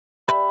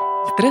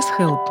Стресс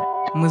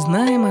Help. Мы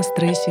знаем о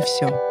стрессе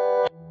все.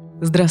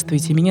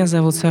 Здравствуйте, меня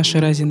зовут Саша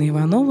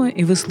Разина-Иванова,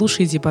 и вы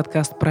слушаете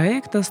подкаст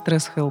проекта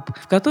 «Стресс Help»,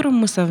 в котором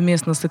мы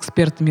совместно с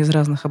экспертами из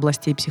разных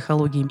областей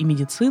психологии и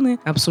медицины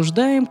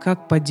обсуждаем,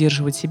 как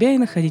поддерживать себя и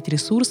находить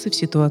ресурсы в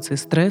ситуации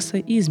стресса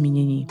и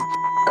изменений.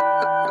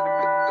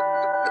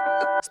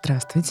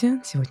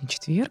 Здравствуйте, сегодня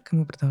четверг, и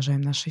мы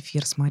продолжаем наш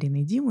эфир с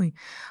Мариной и Димой.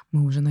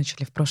 Мы уже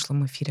начали в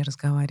прошлом эфире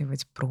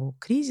разговаривать про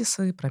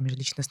кризисы, про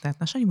межличностные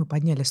отношения. Мы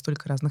подняли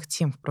столько разных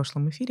тем в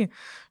прошлом эфире,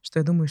 что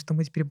я думаю, что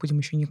мы теперь будем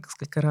еще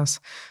несколько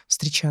раз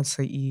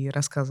встречаться и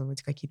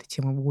рассказывать какие-то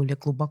темы более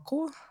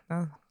глубоко.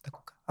 Да,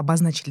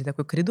 обозначили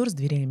такой коридор с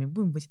дверями,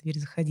 будем в эти двери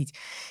заходить.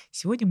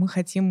 Сегодня мы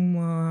хотим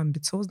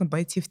амбициозно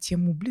пойти в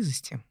тему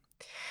близости.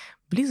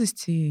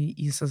 Близости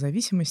и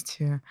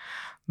созависимости.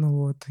 Ну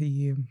вот,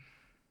 и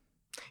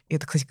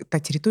это, кстати, та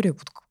территория,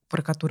 вот,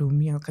 про которую у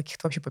меня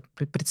каких-то вообще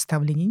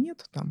представлений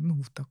нет. Там, ну,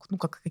 вот так, ну,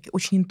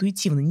 очень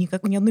интуитивно,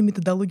 ни одной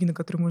методологии, на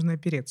которую можно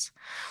опереться.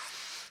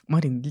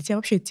 Марина, для тебя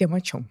вообще эта тема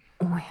о чем?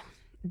 Ой,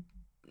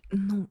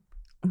 ну,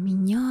 у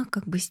меня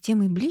как бы с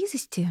темой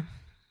близости,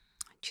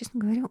 честно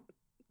говоря,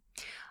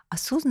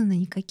 осознанно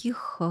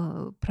никаких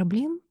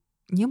проблем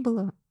не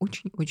было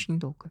очень-очень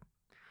долго.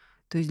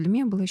 То есть для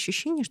меня было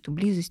ощущение, что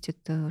близость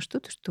это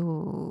что-то,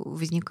 что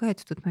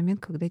возникает в тот момент,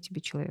 когда тебе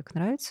человек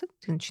нравится,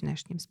 ты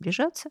начинаешь с ним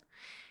сближаться,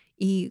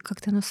 и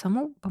как-то оно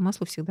само по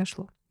маслу всегда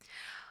шло.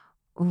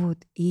 Вот.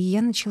 И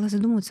я начала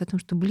задумываться о том,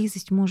 что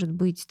близость может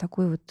быть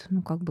такой вот,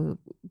 ну, как бы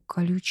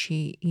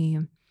колючей и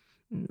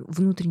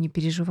внутренне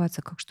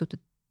переживаться как что-то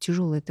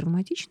тяжелое,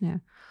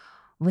 травматичное,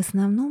 в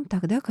основном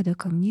тогда, когда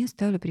ко мне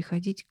стали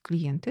приходить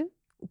клиенты,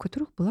 у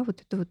которых была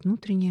вот это вот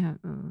внутреннее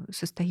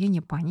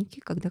состояние паники,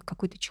 когда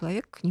какой-то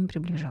человек к ним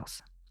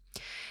приближался.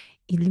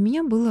 И для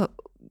меня было,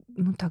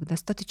 ну так,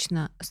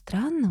 достаточно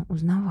странно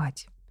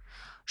узнавать,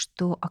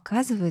 что,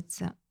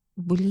 оказывается,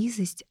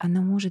 близость,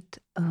 она может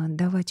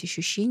давать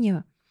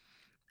ощущение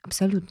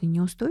абсолютной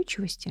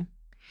неустойчивости.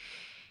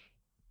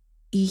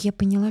 И я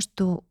поняла,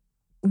 что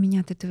у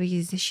меня от этого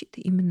есть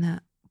защита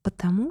именно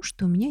потому,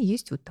 что у меня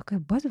есть вот такая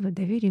базовое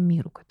доверие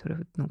миру, которое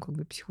вот, ну, как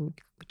бы психологи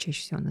как бы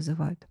чаще всего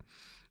называют.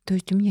 То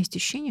есть у меня есть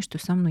ощущение, что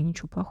со мной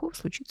ничего плохого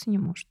случиться не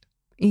может.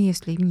 И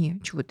если мне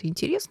чего-то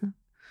интересно,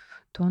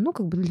 то оно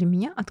как бы для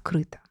меня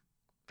открыто.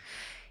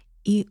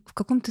 И в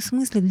каком-то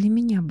смысле для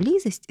меня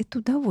близость — это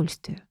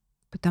удовольствие.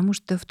 Потому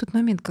что в тот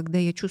момент, когда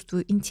я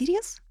чувствую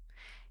интерес,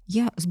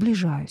 я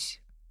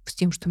сближаюсь с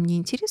тем, что мне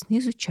интересно, и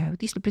изучаю.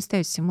 Вот если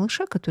представить себе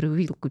малыша, который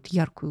увидел какую-то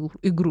яркую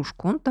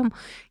игрушку, он там,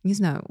 не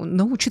знаю, он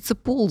научится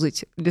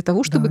ползать для того,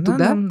 Да, чтобы она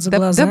туда нам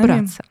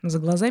добраться. за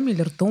глазами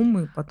или ртом,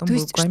 и потом То по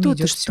есть руками что-то,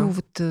 идет что все.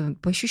 вот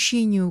по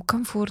ощущению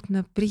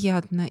комфортно,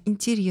 приятно,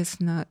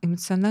 интересно,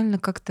 эмоционально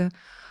как-то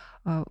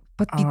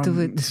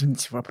подпитывает.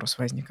 Извините, вопрос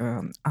возник.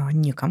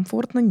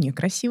 Некомфортно,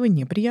 некрасиво,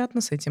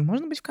 неприятно. С этим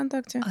можно быть в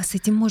контакте А с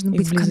этим можно и в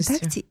быть в близости?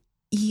 контакте.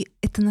 И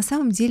это на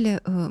самом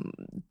деле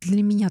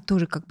для меня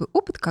тоже как бы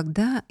опыт,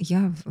 когда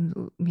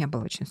у меня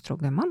была очень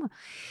строгая мама,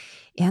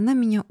 и она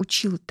меня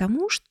учила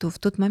тому, что в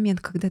тот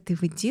момент, когда ты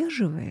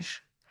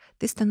выдерживаешь,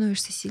 ты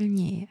становишься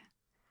сильнее.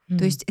 То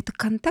М. есть это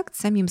контакт с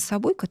самим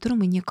собой,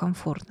 которому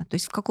некомфортно. То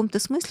есть в каком-то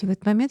смысле в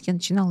этот момент я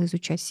начинала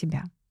изучать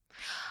себя.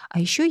 А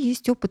еще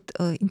есть опыт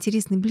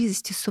интересной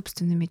близости с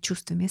собственными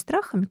чувствами и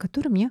страхами,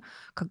 который мне,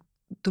 как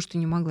то, что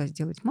не могла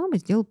сделать мама,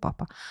 сделал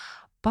папа.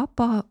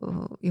 Папа,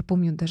 я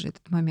помню даже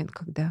этот момент,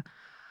 когда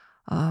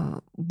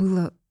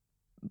было,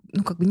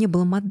 ну, как бы не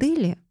было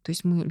модели, то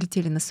есть мы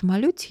летели на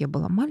самолете, я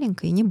была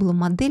маленькая, и не было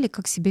модели,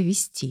 как себя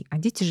вести. А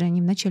дети же, они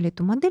вначале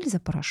эту модель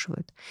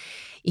запрашивают.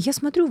 И я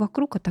смотрю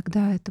вокруг, а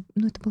тогда это,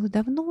 ну, это было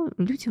давно,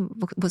 люди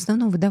в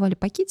основном выдавали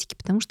пакетики,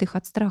 потому что их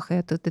от страха и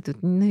от этой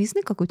вот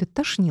новизны какой-то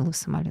тошнило в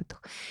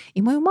самолетах.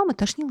 И мою маму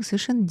тошнило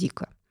совершенно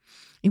дико.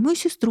 И мою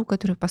сестру,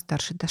 которая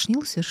постарше,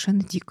 тошнило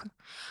совершенно дико.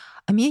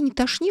 А меня не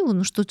тошнило,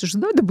 но что-то же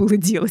надо было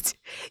делать.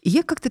 И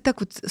я как-то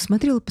так вот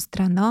смотрела по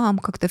сторонам,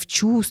 как-то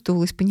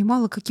вчувствовалась,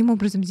 понимала, каким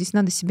образом здесь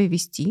надо себя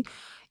вести.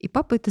 И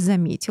папа это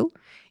заметил,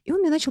 и он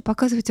мне начал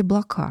показывать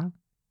облака.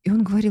 И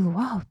он говорил: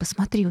 вау,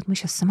 посмотри, вот мы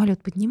сейчас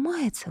самолет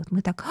поднимается, вот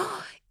мы так,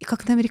 и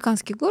как на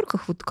американских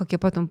горках, вот как я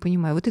потом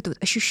понимаю, вот это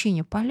вот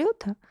ощущение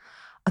полета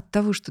от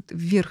того, что ты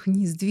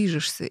вверх-вниз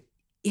движешься,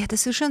 и это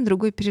совершенно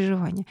другое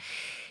переживание.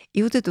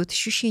 И вот это вот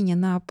ощущение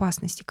на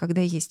опасности, когда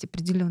есть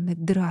определенный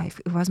драйв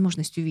и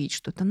возможность увидеть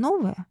что-то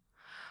новое,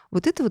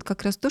 вот это вот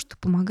как раз то, что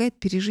помогает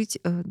пережить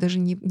даже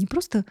не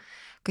просто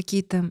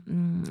какие-то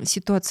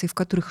ситуации, в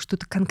которых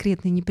что-то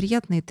конкретное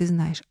неприятное ты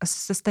знаешь, а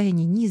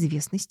состояние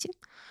неизвестности,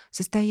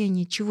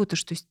 состояние чего-то,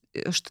 что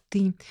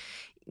ты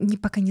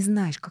пока не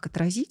знаешь, как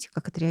отразить,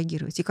 как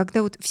отреагировать. И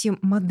когда вот все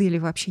модели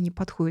вообще не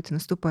подходят, и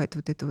наступает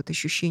вот это вот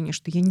ощущение,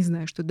 что я не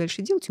знаю, что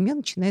дальше делать, у меня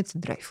начинается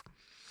драйв.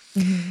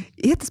 Мгм.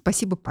 И это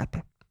спасибо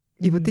папе.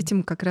 И вот Мгм.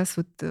 этим как раз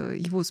вот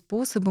его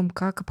способом,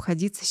 как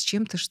обходиться с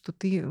чем-то, что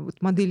ты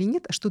вот модели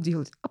нет, а что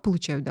делать? А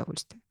получаю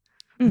удовольствие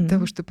от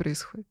того, М. что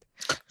происходит.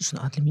 Слушай,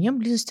 ну, а для меня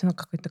близость, она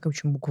какая-то такая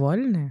очень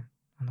буквальная.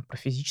 Она про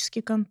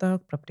физический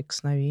контакт, про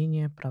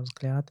прикосновение, про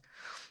взгляд.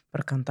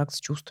 про контакт с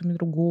чувствами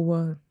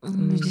другого.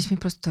 Ну, здесь мне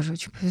просто тоже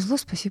очень повезло,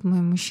 спасибо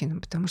моим мужчинам,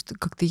 потому что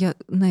как-то я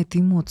на этой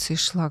эмоции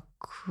шла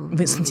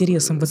Вы с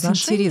интересом в с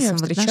отношения интересом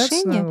в отношения.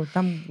 встречаться,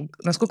 там,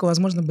 насколько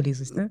возможно,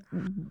 близость, да?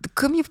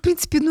 Ко мне, в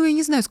принципе, ну, я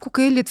не знаю,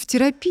 сколько я лет в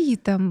терапии,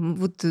 там,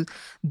 вот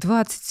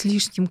 20 с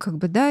лишним, как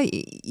бы, да,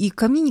 и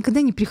ко мне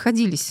никогда не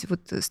приходились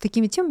вот с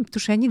такими темами,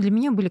 потому что они для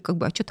меня были как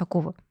бы, а что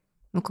такого?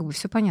 Ну, как бы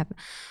все понятно.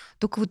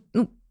 Только вот,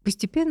 ну,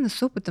 постепенно,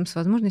 с опытом, с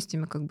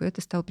возможностями, как бы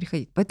это стало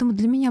приходить. Поэтому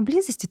для меня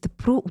близость — это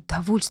про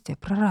удовольствие,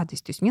 про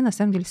радость. То есть мне, на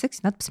самом деле, в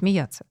сексе надо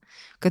посмеяться.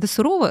 Когда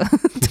сурово,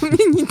 то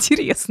мне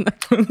неинтересно.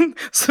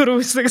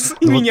 Суровый секс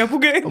и Ну вот меня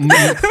пугает.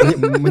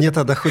 мне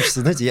тогда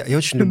хочется, знаете, я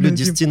очень люблю Ну,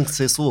 Дим.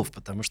 дистинкции слов,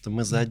 потому что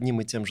мы за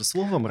одним и тем же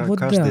словом Вот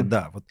каждый,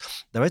 да. да. Вот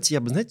давайте я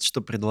бы, знаете,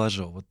 что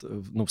предложил? Вот,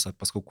 ну,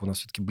 поскольку у нас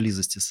все-таки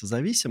близость и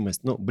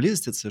созависимость, ну,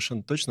 близость — это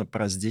совершенно точно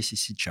про здесь и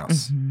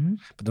сейчас. Мгм.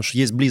 Потому что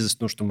есть близость,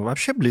 ну, что мы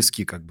вообще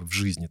близки как бы в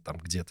жизни, там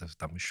где-то,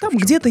 там еще в Там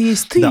где-то чем-то.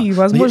 есть ты, Да. и, Но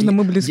возможно,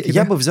 мы близки,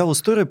 я да? бы взял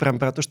историю прям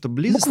про то, что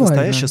близость Буквально.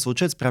 настоящая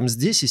случается прямо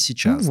здесь и Ну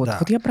сейчас, вот да.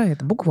 я про это,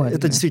 Это буквально.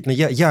 действительно,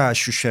 я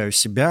ощущаю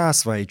себя,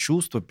 свои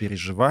чувства,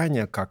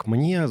 переживания, как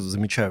мне,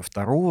 замечаю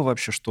второго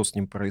вообще, что с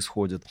ним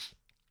происходит.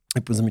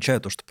 И замечаю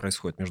то, что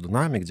происходит между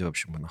нами, где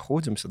вообще мы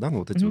находимся, да, ну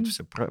вот эти вот Мгм.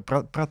 все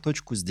про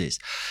точку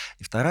здесь.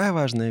 И вторая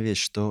важная вещь,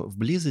 что в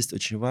близость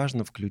очень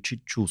важно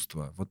включить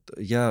чувства. Вот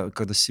я,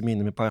 когда с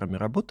семейными парами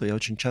работаю, я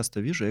очень часто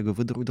вижу, я говорю,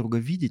 вы друг друга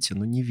видите,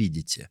 но не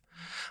видите.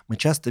 Мы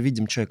часто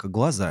видим человека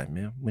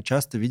глазами, мы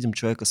часто видим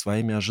человека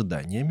своими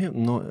ожиданиями,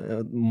 но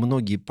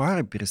многие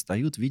пары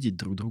перестают видеть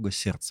друг друга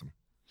сердцем.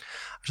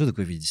 Что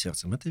такое видеть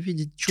сердцем? Это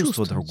видеть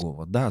чувство Чувствовать.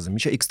 другого, да,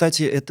 замечать. И,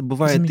 кстати, это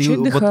бывает и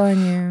Замечать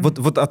дыхание.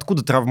 вот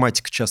откуда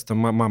травматика часто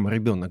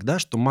мама-ребенок, да,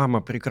 что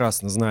мама,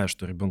 прекрасно зная,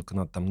 что ребенка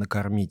надо там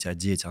накормить,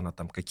 одеть, она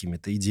там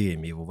какими-то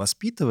идеями его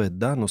воспитывает,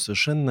 да, но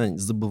совершенно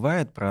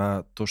забывает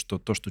про то, что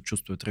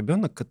чувствует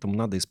ребенок, к этому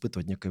надо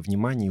испытывать некое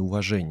внимание и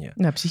уважение.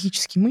 Да,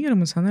 психический мир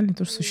эмоциональный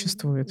тоже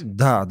существует.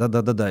 Да.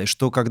 И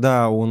что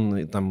когда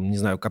он, там, не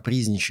знаю,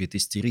 капризничает,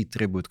 истерит,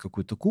 требует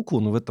какую-то куклу,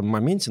 но в этом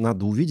моменте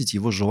надо увидеть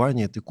его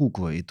желание этой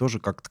куклы и тоже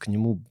как-то к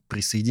нему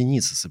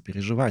присоединиться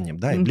сопереживанием,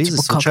 да, и Ну, типа,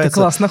 близость как ты случается...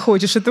 классно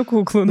хочешь эту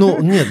куклу, Ну,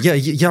 да? нет,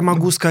 я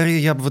могу скорее,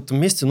 я бы в этом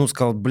месте, ну,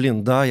 сказал,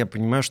 блин, да, я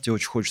понимаю, что тебе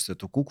очень хочется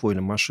эту куклу или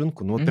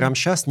машинку, но вот прямо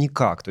сейчас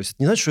никак. То есть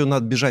это не значит, что ее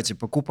надо бежать и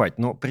покупать,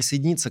 но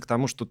присоединиться к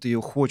тому, что ты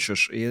ее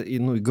хочешь,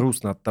 ну, и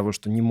грустно от того,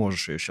 что не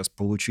можешь ее сейчас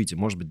получить, и,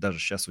 может быть, даже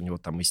сейчас у него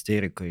там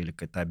истерика или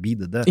какая-то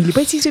обида, да. Или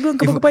пойти с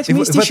ребенком И в- покупать и в-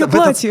 вместе в еще это- в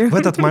этот- платье. В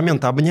этот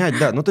момент обнять,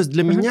 да. Ну, то есть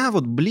для Ага. меня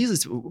вот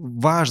близость,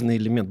 важный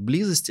элемент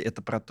близости,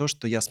 это про то,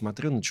 что я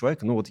смотрю на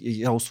человека, ну, вот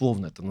я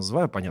условно это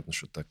называю, понятно,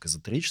 что так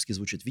эзотерически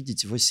звучит,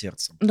 видеть его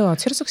сердцем. Да,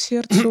 от сердца к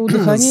сердцу,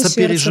 дыхание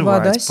сердца,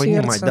 вода Сопереживать,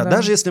 понимать, сердца, да. да.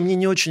 Даже если мне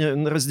не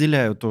очень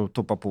разделяю то,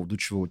 по поводу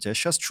чего у тебя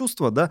сейчас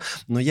чувства, да,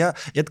 но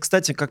это,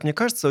 кстати, как мне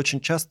кажется, очень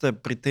часто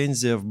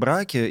претензия в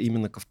браке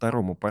именно ко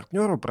второму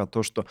партнеру про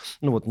то, что,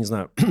 ну, вот, не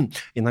знаю,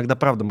 иногда,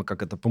 правда, мы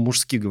как это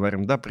по-мужски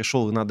говорим, да,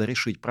 пришел и надо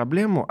решить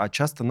проблему, а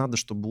часто надо,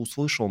 чтобы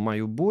услышал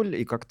мою боль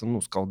и как-то,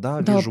 ну, сказал,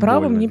 да, Дал вижу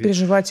право больно, мне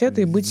переживать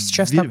это и быть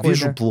сейчас такой,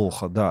 вижу да.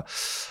 плохо, да.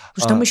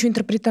 Потому что там еще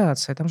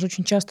интерпретация. Там же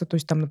очень часто, то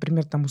есть там,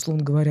 например, там,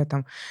 условно говоря,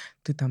 там,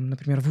 ты там,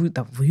 например,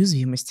 в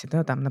уязвимости,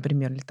 да, там,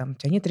 например, или там у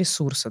тебя нет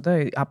ресурса, да,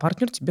 а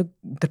партнер тебе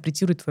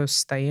интерпретирует твое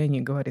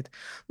состояние и говорит,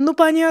 ну, Так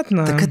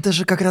понятно. это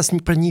же как раз не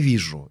про «не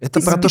вижу». Это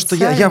Ты про то, что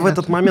я в специально.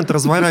 этот момент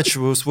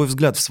разворачиваю свой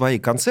взгляд в своей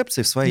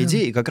концепции, в своей Да.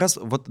 идее. И как раз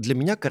вот для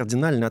меня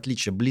кардинальное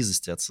отличие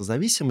близости от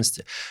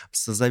созависимости. В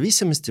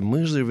созависимости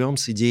мы живем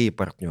с идеей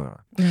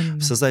партнера. В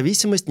Именно.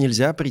 созависимость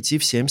нельзя прийти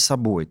всем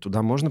собой.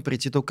 Туда можно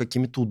прийти только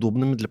какими-то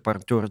удобными для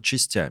партнера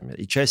частями.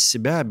 И часть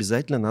себя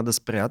обязательно надо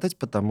спрятать,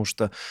 потому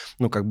что,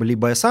 ну, как бы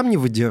либо я сам не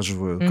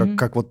выдерживаю, Мгм.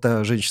 как вот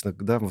та женщина,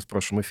 да, в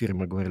прошлом эфире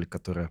мы говорили,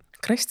 которая...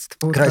 Красится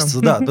по утрам. Красится,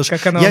 да. Потому что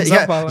Как она вам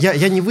запала.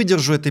 я не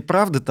выдержу этой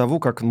правды того,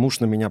 как муж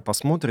на меня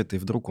посмотрит, и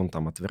вдруг он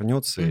там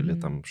отвернется или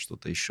Мгм. там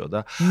что-то еще,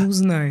 да. Не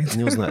узнает.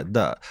 Не узнает,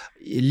 да.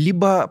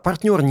 Либо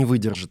партнер не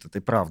выдержит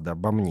этой правды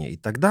обо мне. И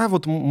тогда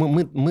вот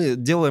мы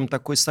делаем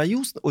такой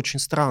союз очень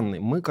странный.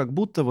 Мы как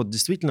будто вот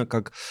действительно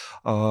как,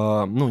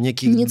 ну,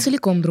 некий... Не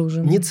целиком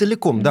дружим. Не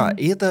целиком, да. Мгм.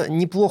 И это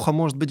неплохо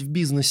может быть в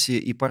бизнесе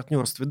и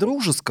партнерстве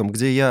дружеском,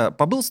 где я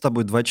побыл с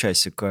тобой 2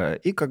 часика,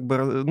 и как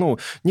бы, ну,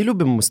 не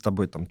любим мы с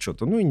тобой там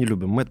что-то, ну и не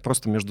любим, мы это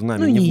просто между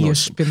нами Ну, не не ешь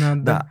вносим.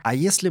 шпинат, да. Да, а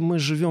если мы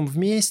живем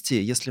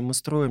вместе, если мы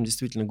строим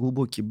действительно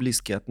глубокие,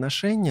 близкие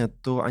отношения,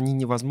 то они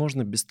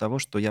невозможны без того,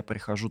 что я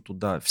прихожу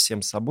туда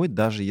всем собой,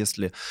 даже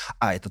если,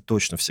 это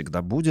точно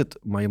всегда будет,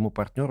 моему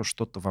партнеру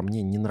что-то во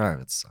мне не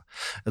нравится.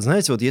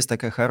 Знаете, вот есть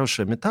такая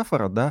хорошая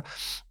метафора, да,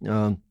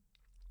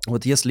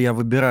 вот если я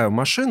выбираю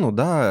машину,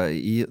 да,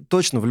 и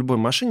точно в любой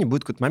машине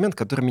будет какой-то момент,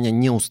 который меня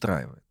не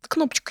устраивает.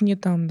 Кнопочка не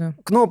там, да.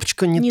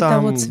 Кнопочка не Не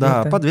того там,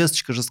 да, цвета.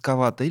 подвесочка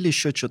жестковата или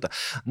еще что-то.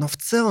 Но в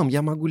целом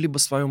я могу либо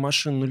свою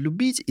машину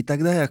любить, и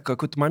тогда я в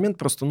какой-то момент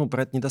просто,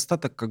 про этот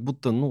недостаток как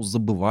будто,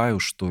 забываю,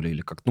 что ли,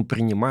 или как,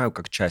 принимаю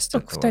как часть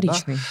Только этого, да.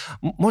 вторичный.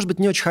 Может быть,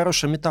 не очень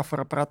хорошая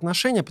метафора про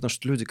отношения, потому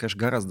что люди, конечно,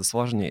 гораздо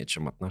сложнее,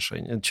 чем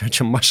отношения,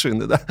 чем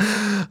машины, да,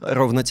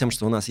 ровно тем,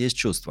 что у нас есть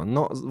чувства.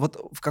 Но вот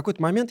в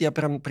какой-то момент я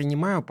прям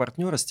принимаю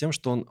партнера с тем,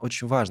 что он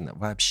очень важно,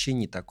 вообще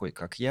не такой,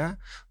 как я,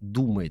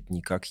 думает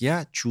не как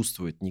я,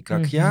 чувствует не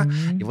как я.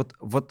 И Мгм.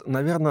 вот,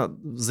 наверное,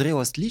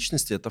 зрелость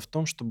личности — это в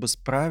том, чтобы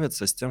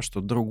справиться с тем,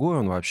 что другой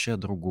он вообще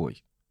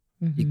другой.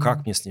 И как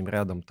Мгм. мне с ним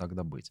рядом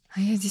тогда быть? А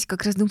я здесь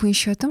как раз думаю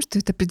еще о том, что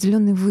это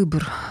определенный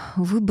выбор.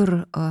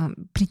 Выбор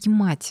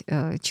принимать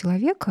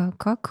человека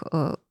как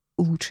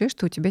лучшее,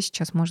 что у тебя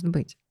сейчас может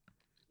быть.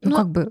 Ну, Ну,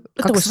 как бы,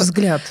 это ваш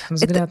взгляд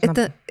это, на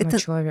это, это,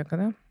 человека,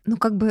 да? ну,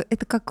 как бы,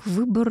 это как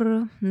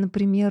выбор,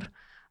 например,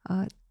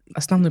 а,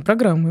 Основной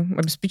программы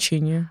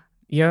обеспечения.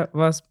 Я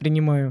вас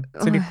принимаю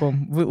ой,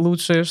 целиком. Вы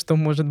лучшее, что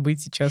может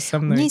быть сейчас со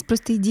у меня мной. есть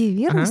просто идея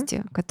Ага.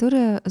 верности,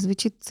 которая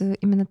звучит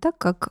именно так,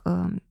 как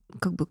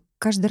бы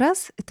каждый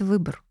раз это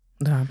выбор.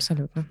 Да,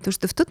 абсолютно. Потому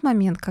что в тот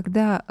момент,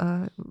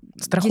 когда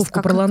есть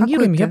Страховку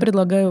пролонгируем. Я какой-то...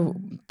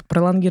 предлагаю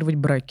пролонгировать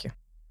браки.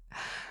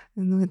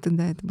 Ну, это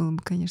да, это было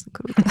бы, конечно,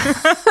 круто.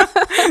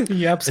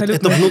 Я Это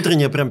абсолютно...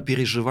 внутреннее прям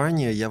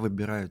переживание «я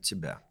выбираю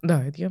тебя».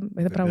 Да, это про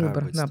Выбираю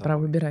выбор. быть Да, с про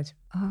тобой. выбирать.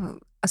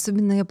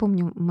 Особенно я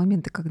помню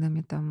моменты, когда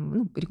мне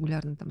там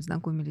регулярно там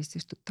знакомились и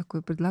что-то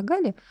такое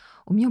предлагали.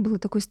 У меня было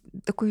такое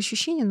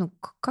ощущение,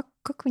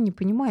 как вы не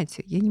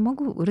понимаете, я не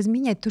могу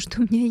разменять то,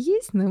 что у меня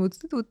есть, на вот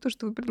это вот то,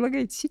 что вы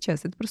предлагаете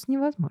сейчас. Это просто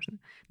невозможно.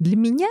 Для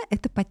меня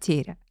это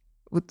потеря.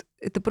 Вот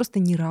это просто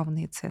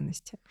неравные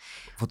ценности.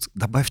 Вот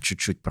добавь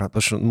чуть-чуть,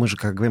 потому что мы же,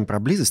 как говорим про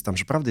близость, там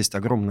же, правда, есть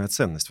огромная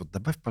ценность. Вот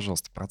добавь,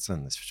 пожалуйста, про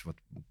ценность. Вот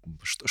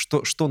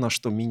что на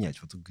что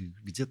менять? Вот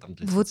где там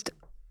для тебя Вот ценность?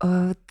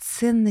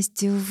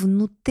 ценность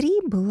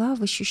внутри была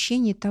в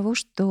ощущении того,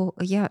 что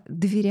я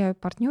доверяю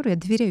партнеру, я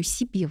доверяю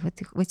себе в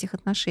этих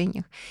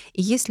отношениях.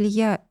 И если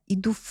я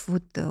иду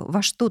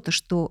во что-то,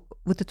 что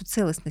вот эту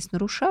целостность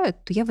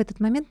нарушает, то я в этот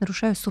момент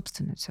нарушаю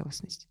собственную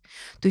целостность.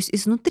 То есть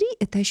изнутри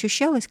это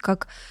ощущалось,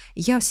 как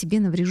я себе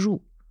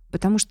наврежу.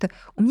 Потому что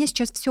у меня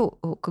сейчас все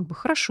как бы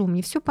хорошо,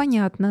 мне все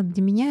понятно,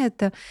 для меня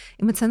это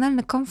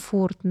эмоционально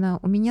комфортно,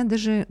 у меня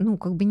даже,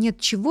 как бы нет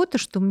чего-то,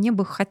 что мне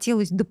бы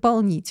хотелось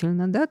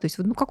дополнительно, да, то есть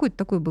какое-то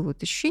такое было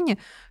вот ощущение,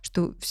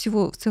 что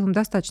всего в целом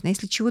достаточно. А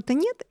если чего-то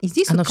нет, и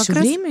здесь Оно вот как все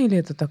раз время или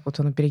это так вот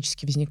оно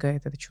периодически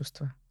возникает, это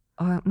чувство?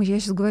 я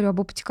сейчас говорю об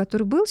опыте,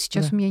 который был,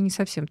 сейчас Да. у меня не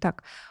совсем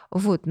так.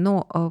 Вот,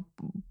 но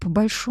по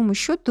большому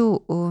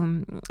счету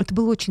это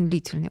был очень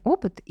длительный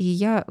опыт, и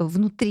я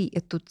внутри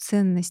эту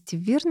ценность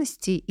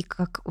верности и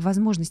как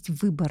возможность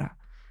выбора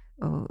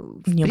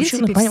в Не,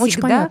 очень, принципе,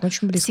 очень понятно,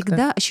 очень близко, да.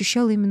 всегда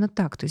ощущала именно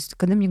так. То есть,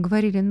 когда мне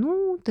говорили,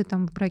 ты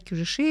там в браке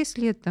уже 6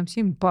 лет, там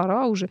 7,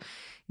 пора уже.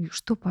 Я говорю,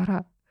 что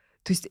пора?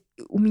 То есть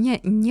у меня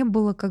не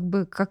было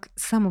как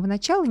с самого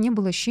начала не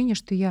было ощущения,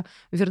 что я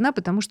верна,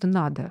 потому что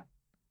надо.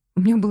 У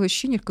меня было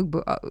ощущение,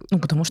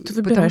 Потому что ты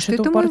потому выбираешь что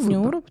этого это мой выбор,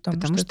 партнера, потому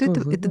потому что что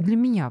это твой это выбор. для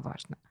меня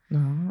важно.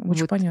 Да,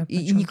 очень Вот. понятно, о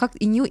И чём ты. никак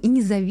и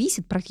не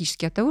зависит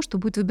практически от того, что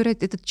будет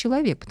выбирать этот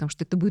человек, потому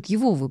что это будет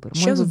его выбор.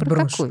 Мой Щас выбор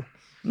вброшу.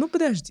 такой.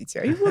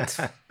 Подождите.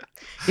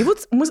 И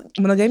вот мы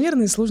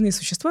многомерные сложные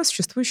существа,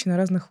 существующие на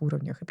разных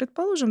уровнях. И,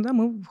 предположим, да,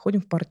 мы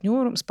входим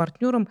с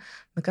партнером,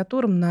 на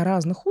котором на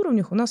разных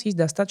уровнях у нас есть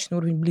достаточный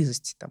уровень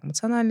близости. Там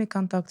эмоциональный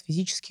контакт,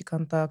 физический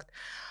контакт.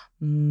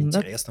 Да,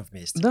 Интересно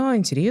вместе. да,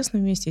 интересно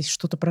вместе, есть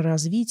что-то про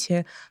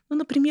развитие.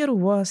 Например, у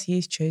вас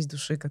есть часть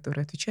души,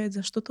 которая отвечает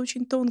за что-то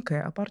очень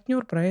тонкое, а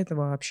партнер про это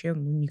вообще,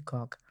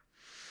 никак.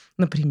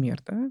 Например,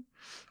 да.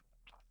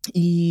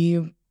 И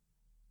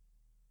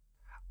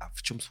А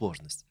в чем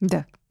сложность?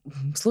 Да.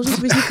 сложность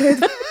возникает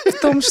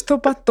в том, что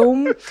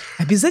потом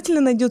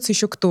обязательно найдется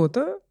еще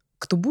кто-то,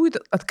 кто будет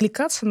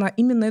откликаться на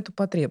именно эту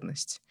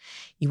потребность.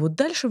 И вот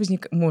дальше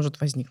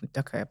может возникнуть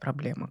такая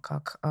проблема,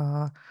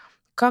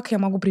 как я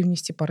могу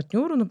привнести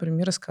партнеру,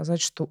 например, и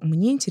сказать, что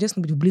мне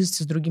интересно быть в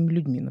близости с другими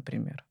людьми,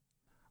 например.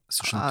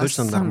 Совершенно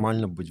точно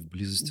нормально быть в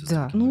близости с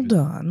Да. другими людьми.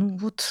 Да, не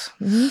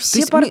То все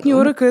есть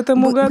партнеры к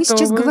этому мы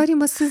сейчас готовы.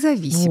 говорим о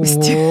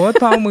созависимости. Вот,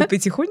 по-моему, мы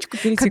потихонечку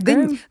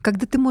перетекаем.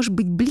 Когда ты можешь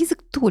быть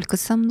близок только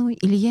со мной,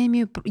 или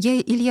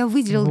я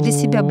выделила для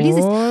себя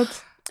близость. Вот.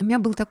 У меня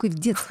был такой в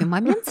детстве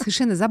момент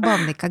совершенно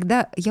забавный,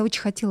 когда я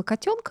очень хотела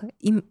котенка,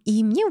 и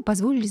мне его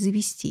позволили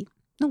завести.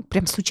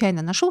 Прям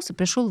случайно нашелся,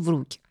 пришел в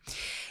руки.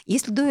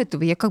 Если до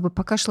этого я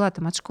пока шла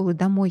там от школы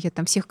домой, я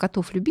там всех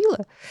котов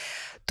любила,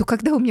 то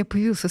когда у меня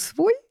появился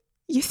свой,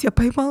 Я себя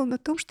поймала на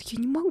том, что я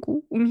не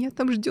могу. У меня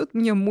там ждет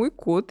меня мой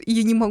кот, и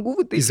я не могу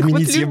вот этих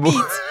вот Изменить ему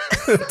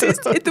любить. То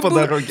есть это по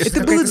было дороге.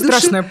 это Какая-то было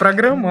страшная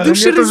программа, она у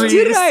меня тоже есть.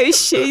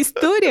 душераздирающая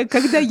история,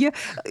 когда я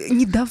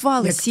не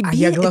давала Я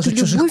себе эту глажу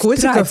чужих любовь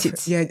котиков,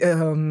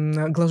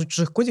 тратить. глажу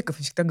чужих котиков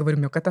и всегда говорю, у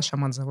меня кота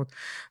Шаман зовут,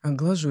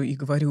 глажу и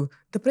говорю: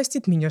 да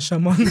простит меня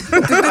Шаман.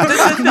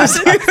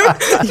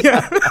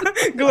 Я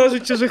глажу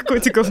чужих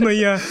котиков, но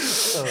я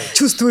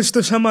чувствую,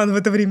 что Шаман в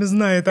это время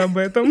знает об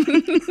этом.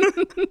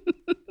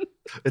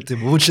 Это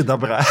ему лучше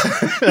добра.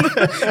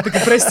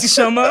 Так прости,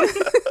 Шаман.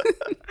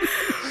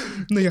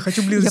 Но я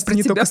хочу Я близости про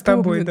не только тебя с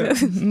тобой, помню, да.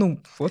 да. Ну,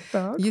 вот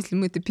так. Если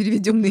мы это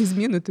переведем на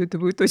измену, то это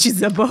будет очень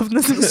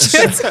забавно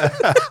звучать.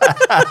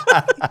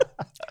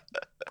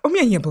 У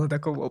меня не было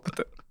такого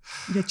опыта.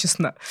 Я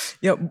честна.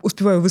 Я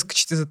успеваю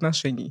выскочить из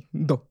отношений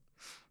до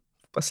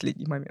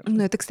последний момент.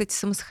 Ну, это, кстати,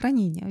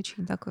 самосохранение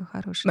очень такое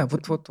хорошее. Да,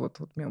 вот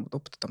у меня вот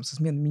опыта там с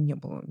изменами не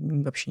было.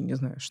 Вообще не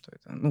знаю, что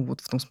это. Ну,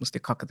 вот в том смысле,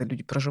 как это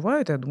люди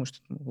проживают, я думаю, что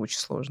это очень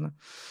сложно.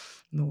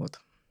 Ну вот,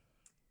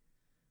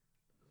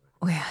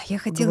 Ой, я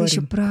хотела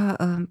еще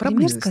поговорим. про Про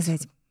пример близость.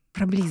 сказать,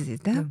 про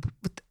близость, да? Да.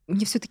 Вот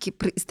мне все-таки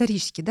про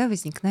исторические, да,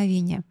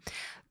 возникновения.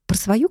 Про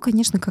свою,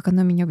 конечно, как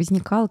оно у меня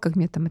возникало, как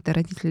мне там это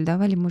родители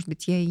давали, может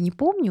быть, я и не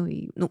помню,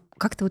 и, ну,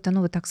 как-то вот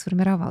оно вот так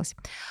сформировалось.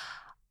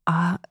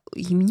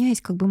 И у меня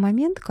есть как бы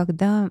момент,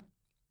 когда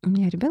у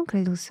меня ребенок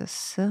родился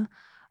с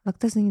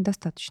лактазной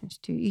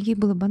недостаточностью, и ей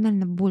было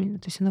банально больно.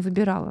 То есть она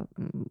выбирала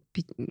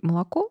пить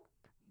молоко,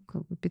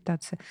 как бы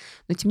питаться,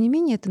 но тем не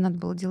менее это надо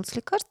было делать с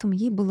лекарством,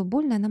 ей было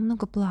больно, и она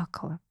много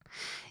плакала.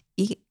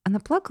 И она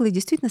плакала и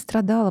действительно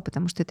страдала,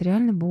 потому что это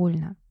реально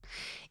больно.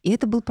 И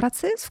это был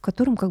процесс, в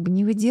котором как бы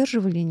не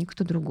выдерживали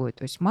никто другой.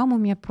 То есть мама у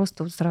меня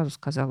просто вот сразу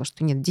сказала,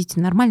 что нет, дети,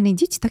 нормальные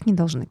дети так не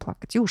должны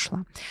плакать, и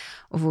ушла.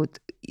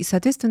 Вот. И,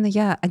 соответственно,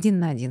 я один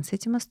на один с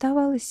этим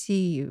оставалась,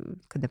 и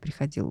когда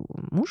приходил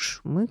муж,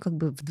 мы как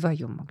бы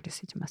вдвоем могли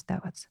с этим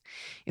оставаться.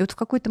 И вот в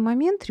какой-то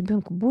момент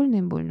ребенку больно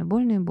и больно,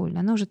 больно и больно.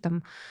 Она уже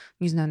там,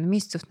 не знаю, на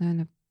месяцев,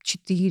 наверное,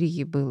 4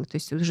 ей было. То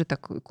есть уже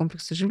такой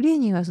комплекс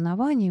оживления,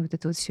 основания, вот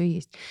это вот все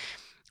есть.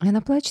 И она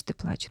плачет и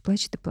плачет,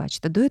 плачет и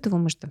плачет. А до этого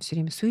мы же там все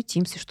время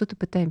суетимся, что-то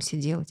пытаемся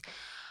делать.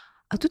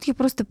 А тут я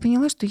просто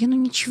поняла, что я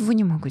ничего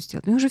не могу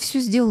сделать. Я уже все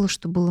сделала,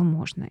 что было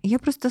можно. И я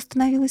просто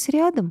остановилась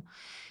рядом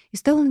и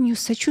стала на нее с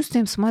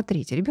сочувствием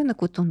смотреть. А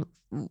ребенок вот он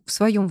в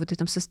своем вот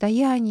этом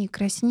состоянии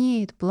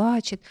краснеет,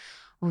 плачет.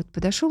 Вот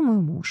подошел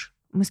мой муж.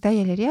 Мы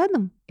стояли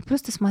рядом и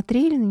просто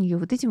смотрели на нее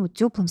вот этим вот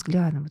теплым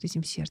взглядом, вот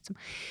этим сердцем.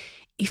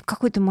 И в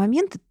какой-то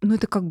момент, ну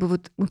это как бы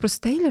вот мы просто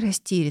стояли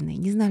растерянные,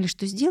 не знали,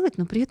 что сделать,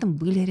 но при этом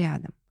были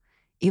рядом.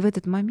 И в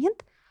этот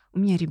момент у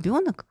меня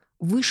ребенок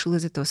вышел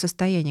из этого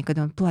состояния,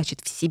 когда он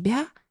плачет в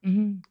себя,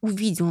 Мгм.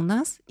 увидел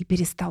нас и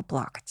перестал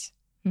плакать.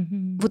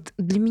 Мгм. Вот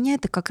для меня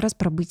это как раз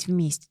про быть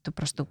вместе, то,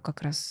 про что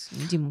как раз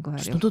Дима Ну,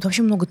 говорил. тут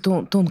вообще много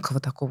тонкого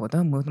такого,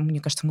 да.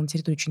 Мне кажется, мы на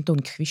территории очень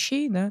тонких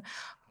вещей, да.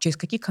 Через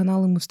какие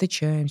каналы мы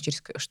встречаемся,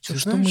 Ты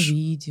что мы знаешь,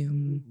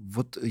 видим.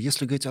 вот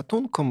если говорить о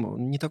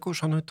тонком, не такое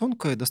уж оно и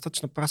тонкое,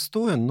 достаточно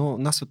простое, но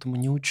нас этому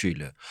не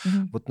учили.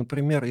 Мгм. Вот,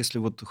 например, если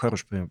вот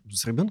хороший пример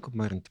с ребенком,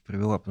 Марин, ты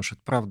привела, потому что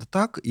это правда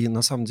так, и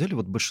на самом деле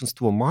вот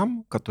большинство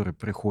мам, которые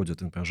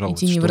приходят, например, Идти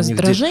жалуются, не в что у них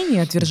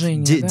раздражение,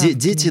 отвержение, да,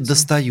 дети имеется.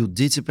 достают,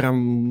 дети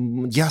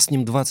прям, я с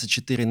ним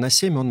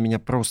 24/7, он меня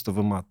просто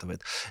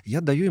выматывает.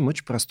 Я даю им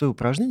очень простое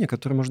упражнение,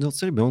 которое можно делать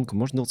с ребенком,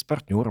 можно делать с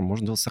партнером,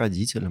 можно делать с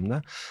родителем,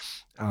 да.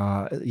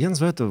 Я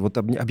называю это вот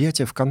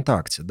объятие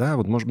ВКонтакте, да,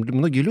 вот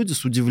многие люди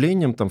с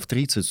удивлением там в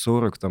 30,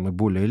 40 там и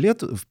более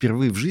лет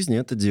впервые в жизни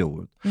это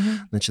делают. Мгм.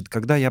 Значит,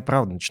 когда я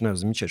правда начинаю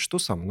замечать, что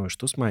со мной,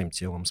 что с моим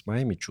телом, с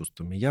моими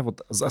чувствами, я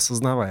вот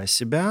осознавая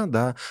себя,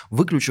 да,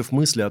 выключив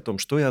мысли о том,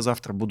 что я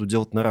завтра буду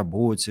делать на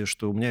работе,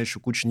 что у меня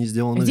еще куча не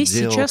сделанных Здесь,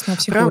 дел. сейчас, на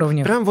всех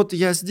уровнях. Прям вот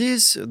я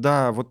здесь,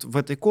 да, вот в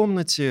этой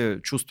комнате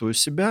чувствую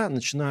себя,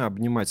 начинаю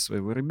обнимать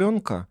своего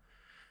ребенка,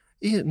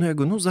 и, ну, я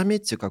говорю, ну,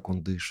 заметьте, как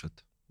он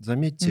дышит,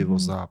 заметьте его Мгм.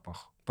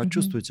 запах, Мгм.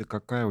 почувствуйте,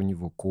 какая у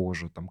него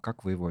кожа, там,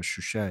 как вы его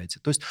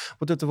ощущаете. То есть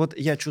вот это вот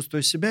я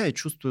чувствую себя и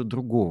чувствую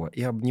другого,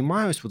 и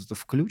обнимаюсь, вот это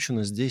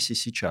включено здесь и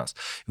сейчас.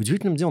 И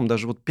удивительным делом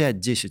даже вот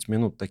 5-10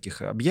 минут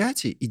таких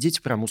объятий, и дети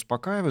прям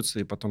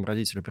успокаиваются, и потом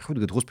родители приходят и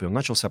говорят, господи, он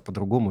начал себя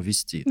по-другому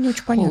вести. Не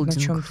очень понятно, о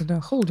Холдинг. чем ты,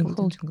 да. Холдинг,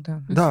 Холдинг.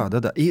 да.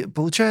 Да. И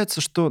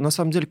получается, что на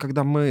самом деле,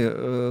 когда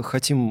мы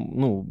хотим,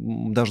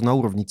 ну, даже на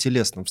уровне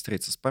телесном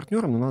встретиться с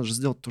партнером, надо же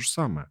сделать то же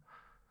самое.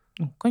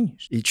 Ну,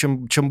 конечно. И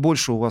чем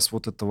больше у вас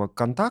вот этого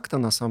контакта,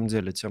 на самом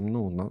деле, тем,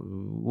 ну,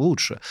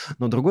 лучше.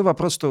 Но другой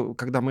вопрос, что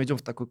когда мы идем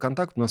в такой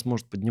контакт, у нас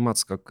может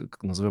подниматься,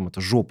 как назовем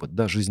это, жопот,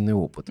 да, жизненный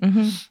опыт.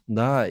 Мгм.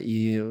 Да,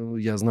 и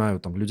я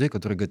знаю там людей,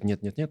 которые говорят,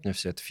 нет, мне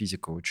вся эта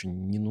физика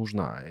очень не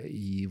нужна.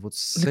 И вот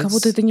Для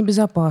кого-то это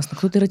небезопасно,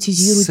 кто-то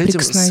эротизирует с этим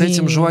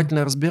прикосновение.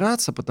 желательно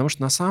разбираться, потому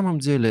что на самом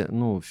деле,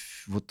 ну,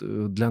 вот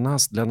для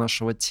нас, для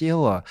нашего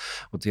тела,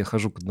 вот я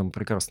хожу к одному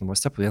прекрасному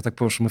остеопату, я так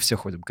понимаю, что мы все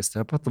ходим к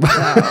остеопату.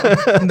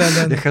 Да.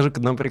 Я хожу к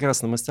одному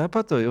прекрасному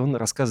остеопату, и он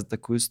рассказывает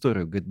такую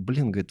историю. Говорит,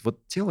 блин, говорит,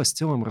 вот тело с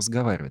телом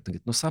разговаривает. Он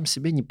говорит, но сам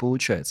себе не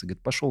получается.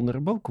 Говорит, пошел на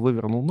рыбалку,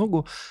 вывернул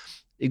ногу,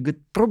 И, говорит,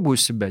 пробую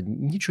себя,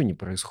 ничего не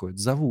происходит.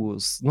 Зову,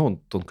 ну, он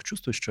тонко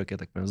чувствующий человек, я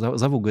так понимаю,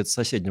 зову, говорит,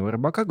 соседнего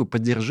рыбака, говорю,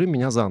 подержи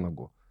меня за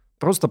ногу.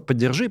 Просто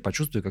подержи и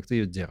почувствуй, как ты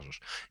ее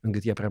держишь. Он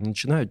говорит, я прям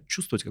начинаю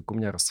чувствовать, как у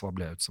меня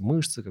расслабляются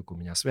мышцы, как у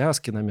меня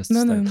связки на место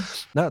Да-да. ставят.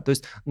 Да, то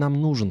есть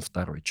нам нужен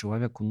второй,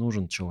 человеку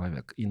нужен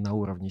человек и на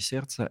уровне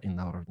сердца, и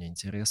на уровне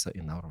интереса,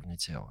 и на уровне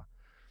тела.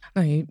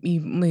 Да, и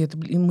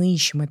мы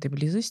ищем этой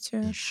близости,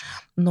 Ищем.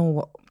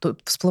 но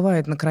тут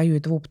всплывает на краю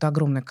этого опыта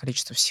огромное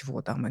количество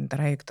всего, там,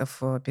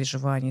 интроектов,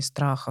 переживаний,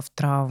 страхов,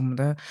 травм,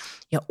 да.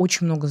 Я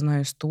очень много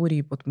знаю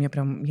историй, вот я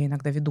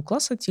иногда веду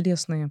классы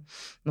телесные,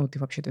 ну, вот и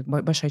вообще это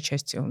большая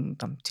часть,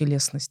 там,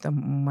 телесность, да,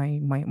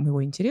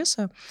 моего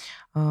интереса,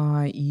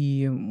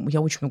 и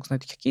я очень много знаю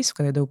таких кейсов,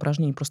 когда я даю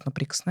упражнения просто на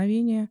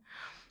прикосновение,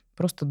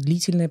 просто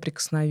длительное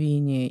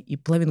прикосновение, и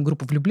половина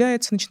группы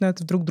влюбляется,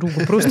 начинают друг в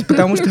друга, просто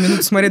потому что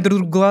минуту смотрят друг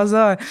другу в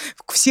глаза.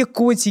 Все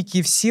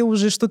котики, все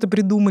уже что-то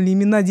придумали,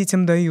 имена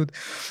детям дают.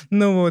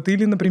 Ну вот.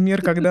 Или,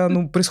 например, когда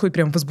происходит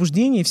прям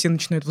возбуждение, и все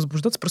начинают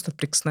возбуждаться просто от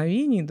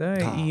прикосновений, да,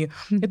 Да. и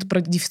это про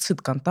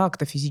дефицит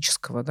контакта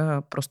физического,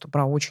 да, просто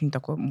про очень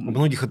такое... У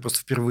многих это просто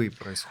впервые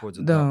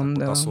происходит, Да, так вот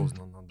да.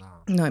 осознанно,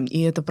 да. Да, и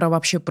это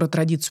вообще про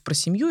традицию, про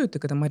семью. Это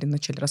когда Марина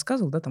вначале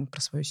рассказывала, да, там,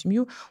 про свою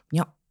семью. У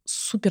меня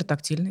супер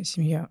тактильная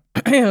семья.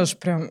 Я аж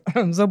прям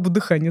забу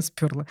дыхание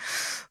сперла.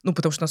 Ну,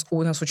 потому что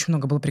у нас очень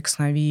много было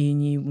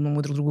прикосновений,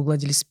 мы друг другу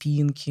гладили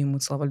спинки, мы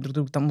целовали друг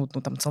друга,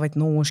 там, целовать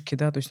ножки,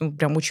 да, то есть,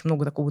 прям очень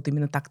много такого вот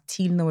именно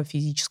тактильного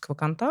физического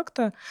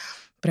контакта,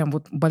 прям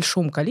вот в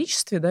большом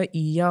количестве, да, и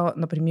я,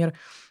 например,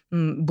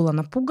 была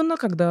напугана,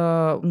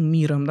 когда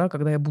миром, да,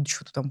 когда я, будучи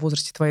вот там в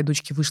возрасте твоей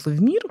дочки, вышла в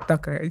мир,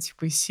 такая,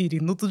 типа, из серии,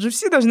 тут же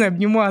все должны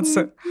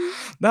обниматься.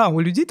 Да, у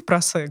людей это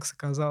про секс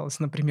оказалось,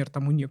 например,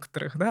 там у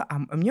некоторых, да, а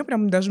меня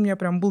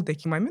прям был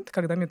такие моменты,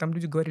 когда мне там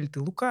люди говорили, ты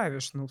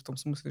лукавишь, в том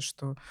смысле,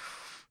 что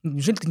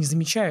неужели ты не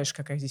замечаешь,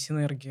 какая здесь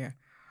энергия?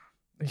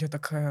 Я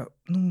такая,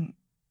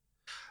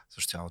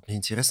 Слушайте, а вот мне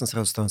интересно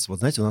сразу становится, вот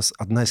знаете, у нас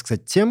одна из,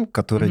 кстати, тем,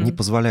 которая не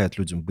позволяет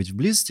людям быть в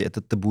близости,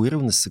 это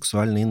табуированность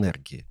сексуальной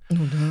энергии.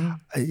 ну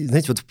да, И,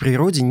 знаете, вот в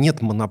природе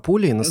нет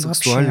монополии на вообще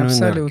сексуальную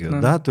энергию,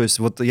 абсолютно. да, то есть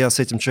вот я с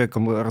этим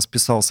человеком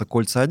расписался,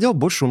 кольца одел,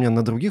 больше у меня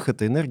на других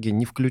эта энергия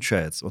не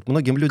включается. Вот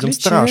многим людям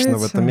страшно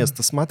в это Включается.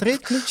 место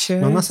смотреть,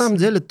 но на самом Включается.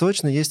 деле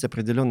точно есть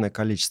определенное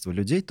количество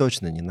людей,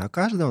 точно не на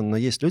каждого, но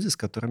есть люди, с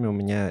которыми у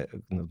меня,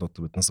 вот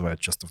это называют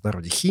часто в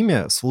народе,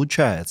 химия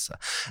случается,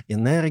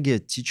 энергия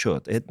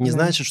течет. Это не Да.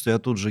 значит, что я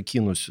тут же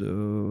кинусь,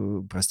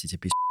 простите,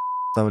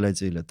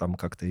 вставлять или там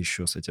как-то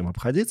еще с этим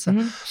обходиться.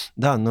 Мгм.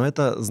 Да, но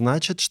это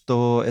значит,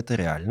 что это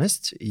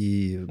реальность.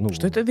 И,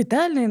 Что это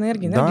витальная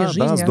энергия, энергия да, да,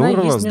 жизни, она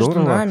здорово, есть между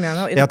здорово. нами.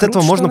 И Это от этого круто,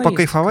 что можно она есть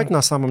покайфовать такая.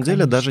 на самом деле,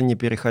 Конечно. даже не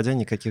переходя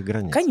никаких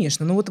границ.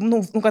 Конечно,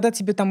 когда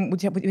тебе там, у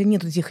тебя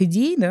нет этих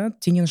идей, да,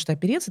 тебе не на что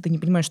опереться, ты не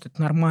понимаешь, что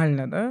это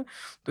нормально, да,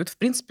 то это, в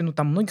принципе,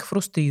 там многих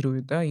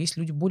фрустрирует, да, есть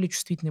люди более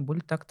чувствительные,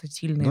 более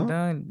тактильные, Да.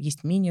 да,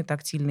 есть менее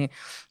тактильные.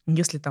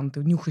 Если там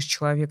ты нюхаешь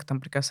человека, там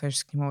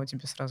прикасаешься к нему, а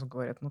тебе сразу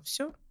говорят,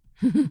 все,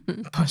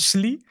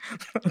 пошли.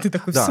 А ты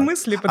такой, в Да.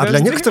 смысле, А для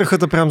подожди. некоторых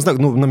это прям знак,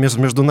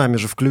 между нами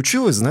же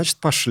включилось, значит,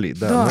 пошли.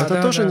 Да, но Да, это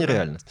да, тоже да, да.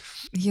 нереальность.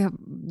 Я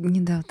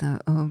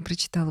недавно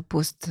прочитала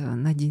пост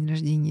на день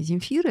рождения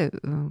Земфиры,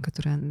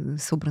 которые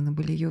собраны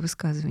были ее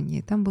высказывания.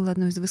 И там было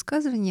одно из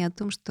высказываний о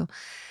том, что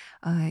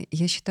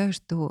я считаю,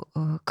 что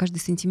каждый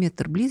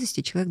сантиметр близости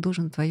человек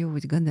должен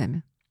отвоевывать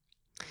годами.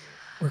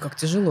 Ой, как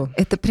тяжело.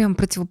 Это прям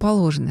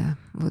противоположное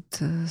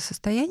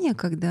состояние,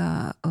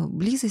 когда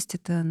близость —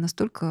 это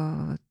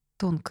настолько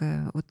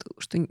тонкое,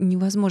 что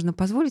невозможно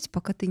позволить,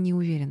 пока ты не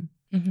уверен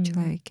в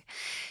человеке.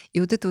 И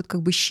вот это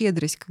как бы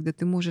щедрость, когда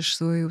ты можешь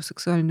свою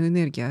сексуальную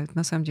энергию, а это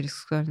на самом деле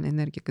сексуальная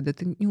энергия, когда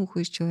ты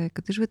нюхаешь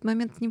человека, ты же в этот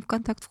момент с ним в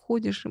контакт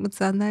входишь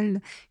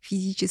эмоционально,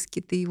 физически,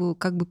 ты его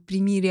как бы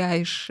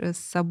примиряешь с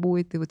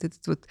собой, ты вот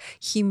эту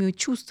химию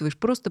чувствуешь,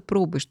 просто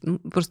пробуешь.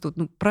 Просто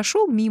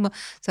прошел мимо,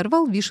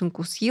 сорвал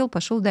вишенку, съел,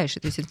 пошел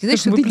дальше. То есть это не значит,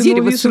 что ты Выплюнул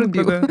дерево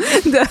вишенку, срубил. да.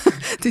 Да.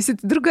 То есть это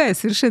другая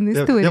совершенно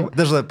Я история.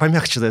 даже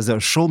помягче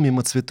сделаю. Шел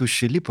мимо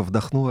цветущей липы,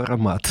 вдохнул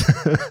аромат.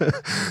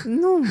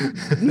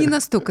 Не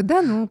настолько,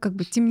 да, но как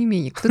бы тем не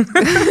менее.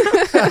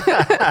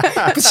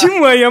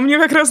 Почему? А мне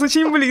как раз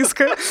очень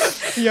близко.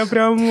 Я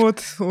прям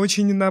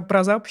очень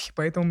про запахи,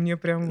 поэтому мне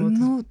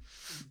прям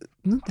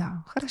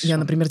Да, хорошо. Я,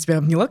 например, тебя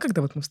обняла,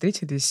 когда мы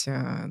встретились,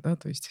 да,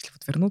 то есть если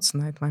вернуться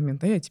на этот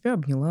момент, да, я тебя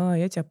обняла,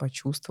 я тебя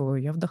почувствовала,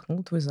 я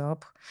вдохнула твой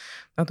запах,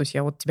 да, то есть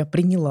я тебя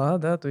приняла,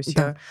 да, то есть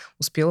Да. я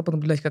успела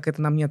понаблюдать, как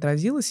это на мне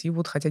отразилось, и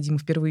хотя Дима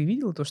впервые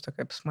видела, тоже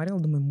такая посмотрела,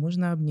 думаю,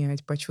 можно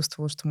обнять,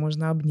 почувствовала, что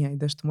можно обнять,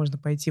 да, что можно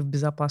пойти в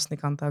безопасный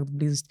контакт, в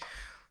близость.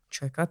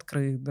 Человек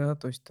открыт, да,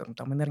 то есть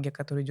там энергия,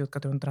 которая идет,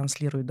 которую он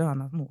транслирует, да,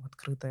 она,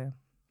 открытая.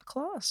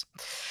 Класс.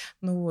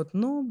 Но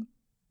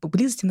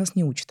близости нас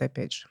не учат,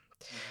 опять же.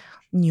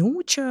 Не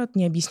учат,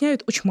 не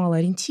объясняют. Очень мало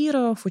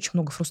ориентиров, очень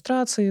много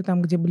фрустрации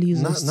там, где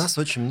близость. Нас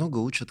очень много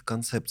учат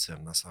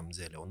концепциям, на самом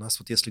деле. У нас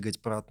если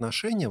говорить про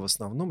отношения, в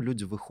основном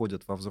люди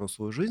выходят во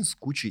взрослую жизнь с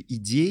кучей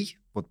идей,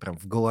 вот прям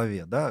в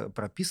голове, да,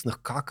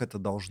 прописанных, как это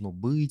должно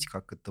быть,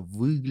 как это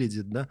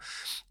выглядит, да.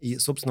 И,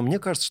 собственно, мне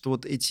кажется, что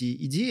вот эти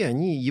идеи,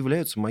 они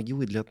являются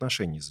могилой для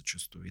отношений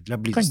зачастую, и для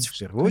близости в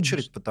Конечно, первую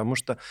очередь, конечно. потому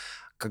что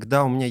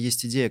когда у меня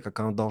есть идея, как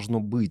оно должно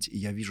быть, и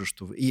я вижу,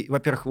 что... И,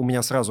 во-первых, у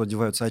меня сразу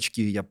одеваются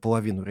очки, и я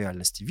половину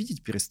реальности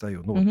видеть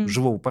перестаю. Ну, вот Мгм.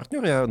 живого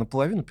партнера я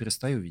наполовину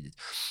перестаю видеть.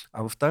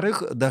 А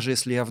во-вторых, даже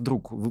если я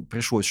вдруг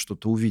пришлось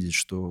что-то увидеть,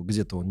 что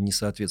где-то он не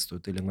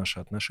соответствует или наши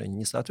отношения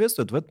не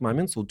соответствуют, в этот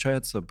момент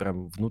случается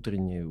прям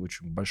внутренняя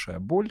очень большая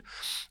боль,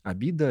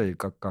 обида, и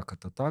как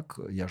это так,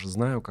 я же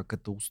знаю, как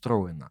это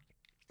устроено.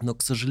 Но,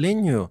 к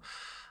сожалению,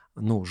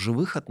 ну,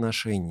 живых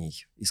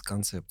отношений из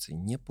концепции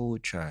не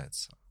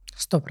получается.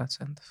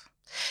 100%.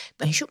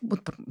 А еще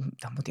вот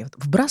там вот я вот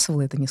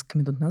вбрасывала это несколько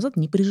минут назад,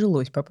 не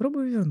прижилось,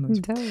 попробую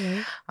вернуть.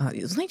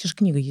 Давай. Знаете же,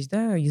 книга есть,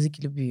 да,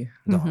 «Языки любви».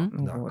 Да, Мгм.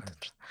 Ну да, вот.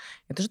 конечно.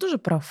 Это же тоже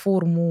про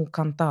форму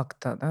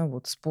контакта, да,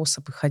 вот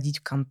способ ходить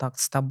в контакт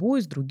с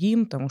тобой, с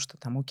другим, потому что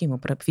там, окей, мы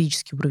про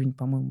физический уровень,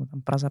 по-моему,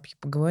 там про запахи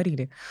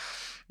поговорили,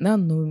 да,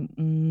 но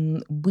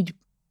быть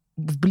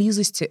в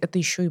близости — это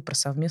еще и про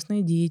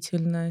совместную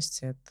деятельность,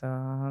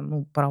 это,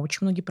 ну, про очень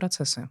многие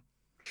процессы.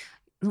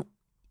 Ну,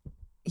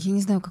 я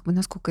не знаю, как бы,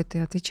 насколько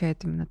это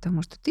отвечает именно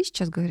тому, что ты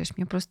сейчас говоришь.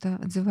 Мне просто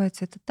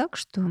отзывается это так,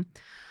 что, ну,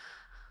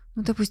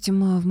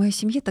 допустим, в моей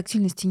семье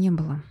тактильности не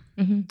было.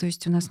 Мгм. То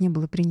есть у нас не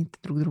было принято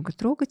друг друга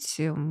трогать,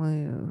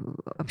 мы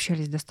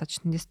общались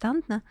достаточно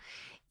дистантно.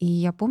 И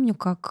я помню,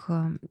 как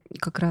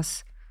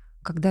раз,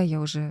 когда я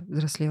уже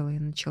взрослела и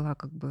начала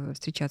как бы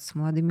встречаться с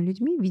молодыми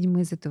людьми,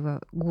 видимо, из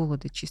этого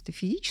голода чисто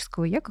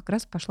физического, я как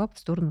раз пошла в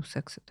сторону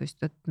секса. То есть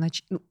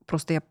ну,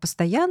 просто я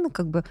постоянно,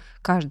 как бы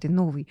каждый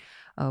новый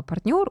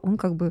партнер, он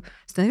как бы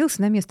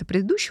становился на место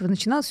предыдущего,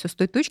 начиналось все с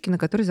той точки, на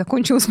которой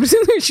закончилось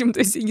предыдущим.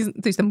 То есть,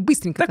 то есть там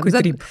быстренько, Такой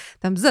трип.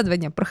 там за 2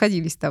 дня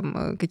проходились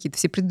там какие-то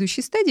все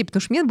предыдущие стадии,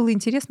 потому что мне было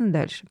интересно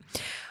дальше.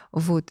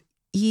 Вот.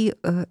 И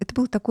это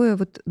было такое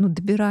вот, ну,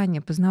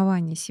 добирание,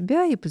 познавание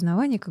себя и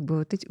познавание как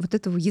бы вот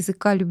этого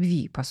языка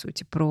любви, по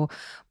сути, про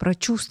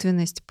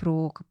чувственность,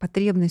 про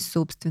потребность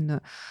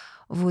собственную.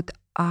 Вот.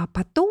 А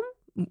потом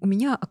у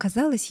меня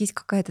оказалось, есть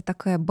какая-то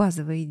такая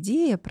базовая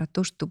идея про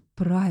то, что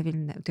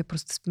правильная, вот я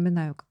просто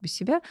вспоминаю как бы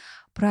себя,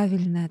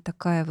 правильная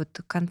такая вот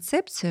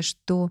концепция,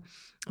 что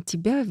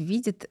тебя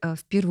видят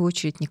в первую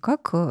очередь не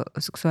как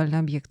сексуальный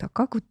объект, а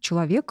как вот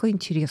человека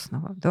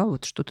интересного, да,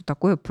 вот что-то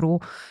такое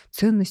про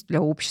ценность для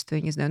общества,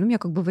 я не знаю. Ну, у меня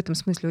как бы в этом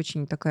смысле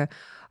очень такая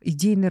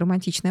идейная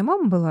романтичная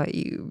мама была,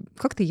 и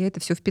как-то я это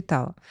все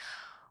впитала.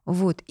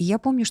 Вот. И я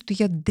помню, что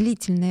я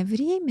длительное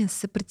время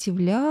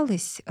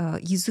сопротивлялась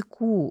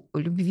языку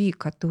любви,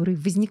 который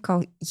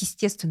возникал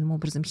естественным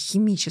образом,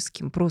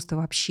 химическим, просто в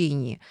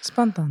общении,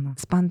 Спонтанно.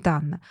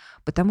 спонтанно.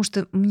 Потому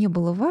что мне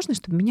было важно,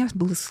 чтобы меня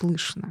было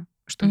слышно,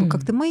 чтобы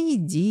как-то мои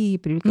идеи Ну,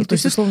 привлекать. то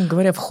есть, условно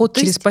говоря, вход то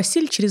через есть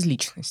постель, через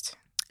личность.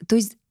 то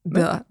есть,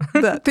 Да?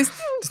 да, да, то есть,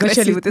 То есть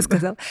вначале, красиво ты да.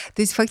 сказал.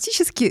 То есть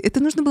фактически это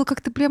нужно было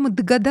как-то прямо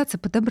догадаться,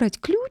 подобрать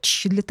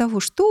ключ для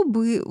того,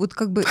 чтобы вот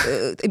как бы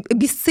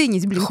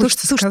обесценить, блин,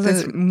 Хочется то,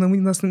 сказать, что...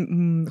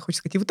 хочется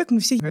сказать, и вот так мы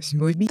все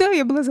сегодня. Да,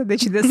 я была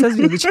задачей со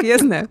звездочкой, я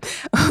знаю.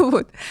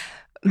 Вот.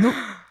 Ну,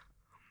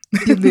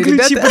 бедные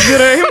Ключи ребята.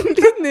 подбираем.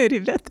 Бедные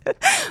ребята.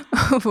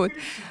 Вот.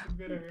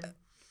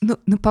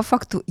 Но по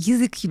факту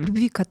язык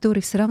любви,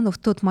 который все равно в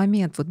тот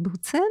момент вот был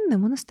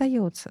ценным, он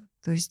остается.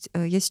 То есть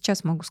я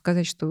сейчас могу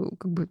сказать, что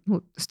как бы,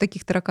 ну, с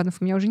таких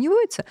тараканов у меня уже не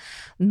водится,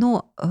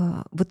 но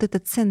вот эта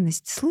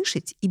ценность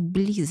слышать и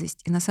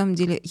близость, и на самом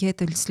деле я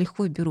это с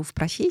лихвой беру в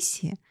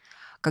профессии,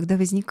 когда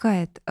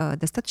возникает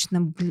достаточно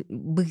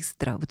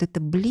быстро вот эта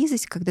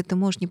близость, когда ты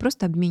можешь не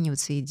просто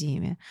обмениваться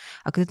идеями,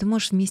 а когда ты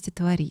можешь вместе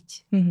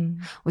творить.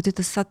 Мгм. Вот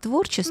это Ну вот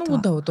сотворчество,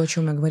 да, вот то, о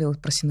чем я говорила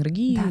про да,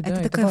 синергию, это да,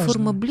 это такая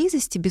форма важно.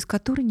 близости, без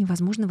которой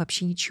невозможно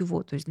вообще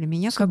ничего. То есть для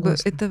меня как бы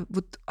Согласна. это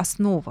вот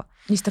основа.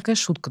 Есть такая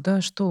шутка,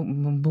 да, что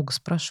Бога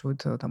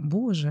спрашивают, там,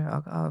 Боже,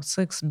 а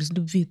секс без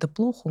любви — это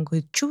плохо? Он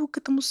говорит, чего вы к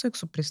этому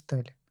сексу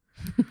пристали?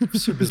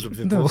 Все без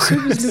любви Да, плохо.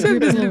 все без Всё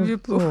любви без любви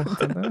плохо,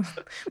 плохо, да. Ну,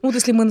 вот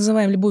если мы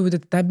называем любовь вот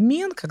этот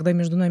обмен, когда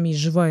между нами есть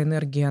живая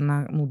энергия,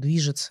 она, ну,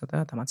 движется,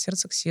 да, там, от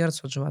сердца к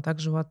сердцу, от живота к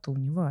животу,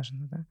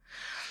 неважно, да.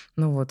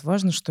 Ну вот,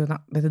 важно, что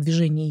это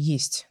движение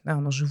есть, да,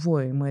 оно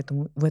живое, и мы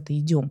в это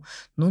идем.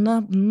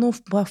 Но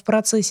в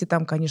процессе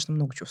там, конечно,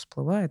 много чего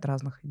всплывает,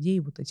 разных идей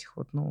вот этих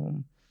вот,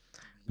 ну...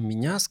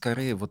 Меня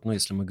скорее, вот, ну,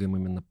 если мы говорим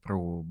именно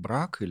про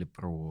брак или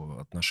про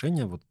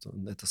отношения, вот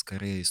это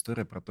скорее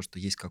история про то, что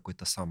есть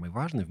какой-то самый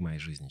важный в моей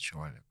жизни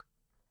человек.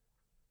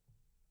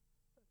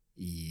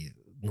 И,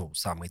 ну,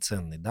 самый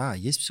ценный, да, а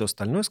есть все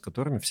остальное, с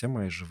которыми все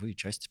мои живые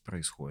части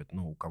происходят.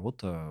 Ну, у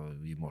кого-то,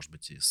 и, может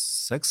быть, и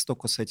секс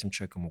только с этим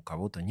человеком, у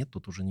кого-то нет,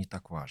 тут уже не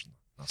так важно,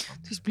 на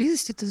самом То есть деле.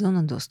 близость — это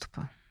зона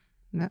доступа.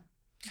 Да?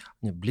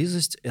 Нет,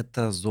 близость —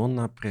 это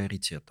зона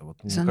приоритета.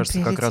 Вот мне Зона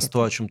кажется, как раз то,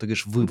 приоритета. о чем ты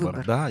говоришь, выбор,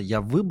 Выбор. да. Я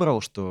выбрал,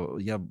 что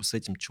я с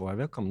этим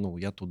человеком, ну,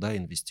 я туда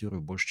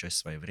инвестирую большую часть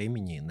своего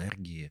времени,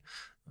 энергии,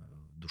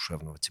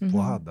 душевного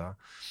тепла, Мгм. да.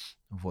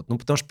 Вот. Ну,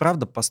 потому что,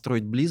 правда,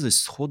 построить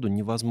близость сходу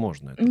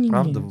невозможно. Это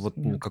правда Нет, вот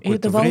нет. И это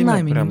какое-то время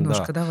волнами прям, да.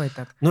 немножко, давай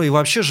так. Ну и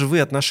вообще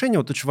живые отношения,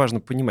 вот очень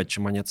важно понимать,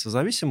 чем они от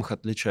созависимых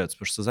отличаются,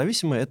 потому что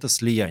созависимые– это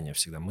слияние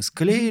всегда. Мы Мгм.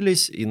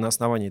 склеились, и на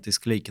основании этой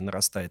склейки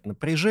нарастает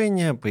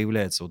напряжение,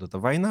 появляется вот эта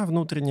война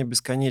внутренняя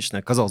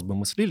бесконечная. Казалось бы,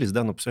 мы слились,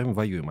 да, но все время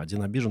воюем.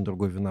 Один обижен,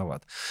 другой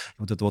виноват.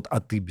 Вот это вот «а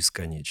ты»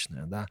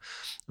 бесконечное, да.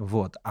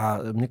 Вот.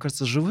 А мне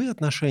кажется, живые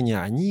отношения,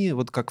 они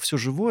вот как все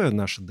живое,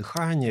 наше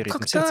дыхание, ритм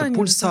Как сердца, танец, да.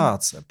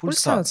 пульсация,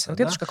 Пульсация. пульсация, Вот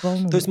это да. же как То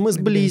есть волну мы набегающую.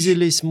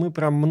 сблизились, мы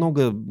прям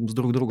много с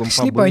друг другом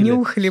Пошли, побыли.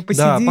 понюхали, Да,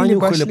 посидели,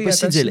 понюхали, пошли,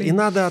 посидели. И отошли.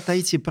 надо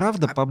отойти,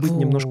 правда, побыть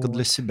немножко для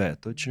Вот. себя.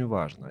 Это очень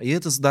важно. И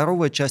это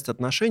здоровая часть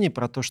отношений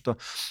про то, что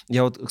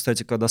я вот,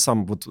 кстати, когда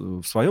сам вот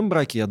в своем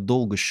браке, я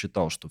долго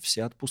считал, что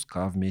все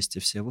отпуска вместе,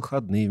 все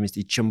выходные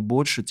вместе. И чем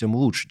больше, тем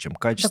лучше, чем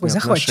Такой качественные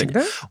захватчик,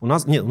 отношения.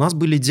 да? Нет, у нас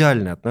были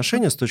идеальные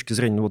отношения с точки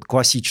зрения ну, вот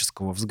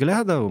классического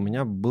взгляда. У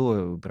меня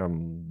было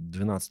прям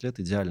 12 лет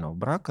идеального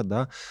брака,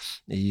 да.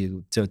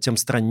 И тем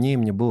страннее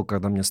мне было,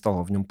 когда мне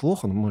стало в нем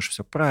плохо, но мы же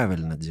все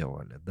правильно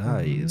делали,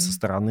 да. И со Мгм.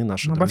 стороны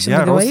наши Мы обо всем друзья,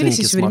 договорились и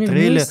родственники все время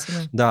смотрели, вместе,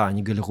 да. да,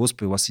 они говорили: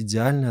 «Господи, у вас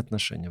идеальные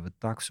отношения, вы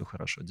так все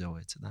хорошо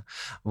делаете», да.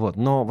 Вот.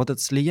 Но вот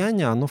это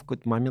слияние, оно в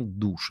какой-то момент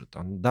душит.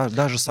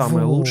 Даже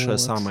самое лучшее,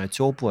 Вот. самое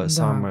теплое,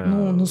 Да. Ну,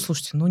 самое...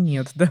 слушайте, ну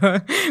нет,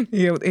 да.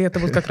 И это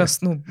вот как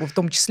раз, ну, в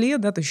том числе,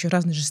 да, то еще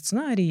разные же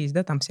сценарии есть,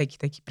 да, там всякие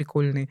такие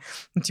прикольные,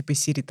 ну, типа из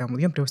серии там,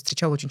 я, например,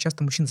 встречала очень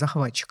часто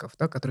мужчин-захватчиков,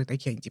 да, которые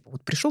такие, они, типа,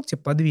 вот пришел к тебе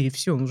по двери,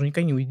 все, он уже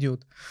никогда не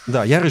уйдет.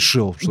 Да, я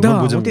решил, что мы Да,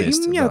 будем вот и у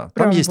вместе, меня да. Там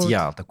прям есть вот,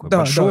 я такое да,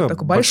 большое,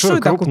 такой большое,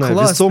 большой, такой крупное,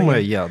 весомое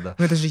классный. я, да.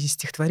 Ну, это же есть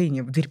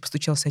стихотворение. В дверь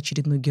постучался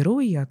очередной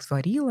герой, я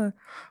отворила,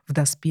 в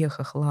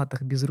доспехах,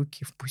 латах без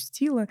руки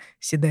впустила,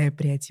 седая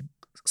прядь и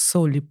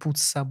соль и пуд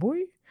с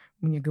собой.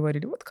 Мне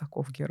говорили, вот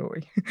каков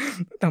герой.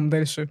 Там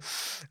дальше.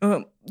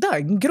 Да,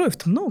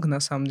 героев-то много на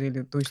самом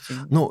деле. То есть,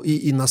 Ну,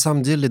 и на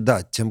самом деле,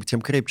 да, тем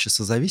крепче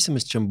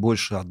созависимость, чем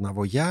больше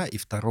одного «я» и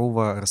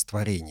второго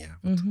растворения.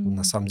 Вот на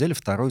мгм. самом деле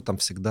второй там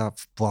всегда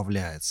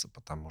вплавляется,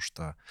 потому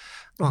что,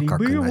 ну, а Либо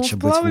как его иначе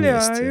быть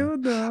вместе? вплавляю,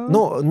 да.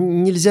 Но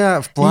нельзя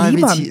Либо,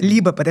 вплавить...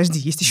 либо, подожди,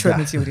 есть еще Да,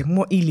 одна теория.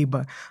 И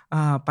либо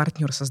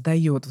партнер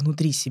создает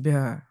внутри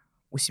себя,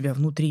 у себя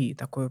внутри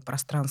такое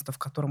пространство, в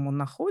котором он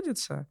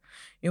находится,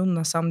 и он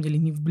на самом деле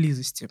не в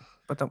близости.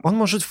 он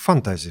может в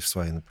фантазии в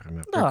своей,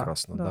 например, Да,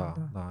 прекрасно, да, да,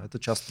 да. да, это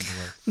часто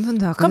бывает. Ну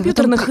да, В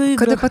компьютерных когда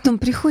играх. потом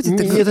приходит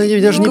и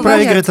Это даже не про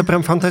игры, говорят, это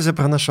прям фантазия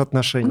про наши у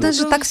отношения. нас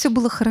же Да. так все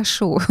было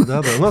хорошо.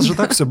 Да-да, у нас же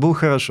так все было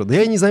хорошо. Да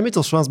я и не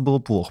заметил, что у нас было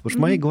плохо, потому что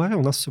в моей Мгм. голове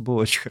у нас все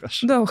было очень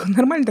хорошо. Да,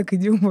 нормально так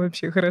идем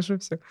вообще, хорошо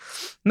все.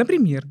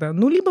 Например, да.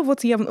 Ну, либо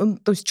вот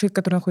то есть человек,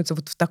 который находится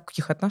вот в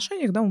таких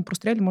отношениях, да, он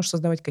просто реально может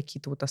создавать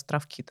какие-то вот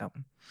островки там,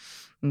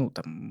 ну,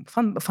 там,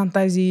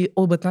 фантазии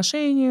об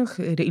отношениях,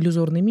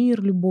 иллюзорный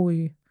мир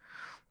любой.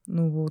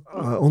 Ну вот,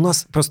 У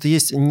нас просто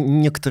есть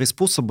некоторые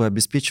способы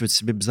обеспечивать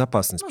себе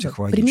безопасность ну да,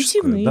 психологическую,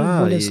 примитивные и да.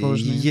 более И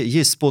сложные.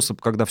 есть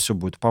способ, когда все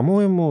будет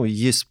по-моему,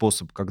 есть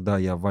способ, когда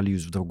я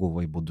вольюсь в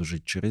другого и буду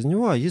жить через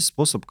него, а есть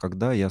способ,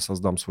 когда я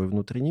создам свой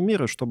внутренний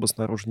мир, и что бы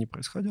снаружи ни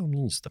происходило,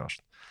 мне не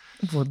страшно.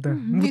 Вот, да.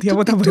 Мгм. Вот я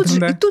вот об этом, И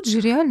да. тут же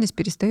реальность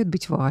перестает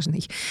быть важной.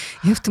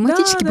 И Да,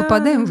 автоматически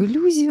попадаем в да.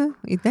 иллюзию,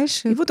 и И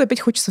дальше, вот опять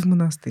хочется в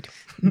монастырь.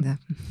 да,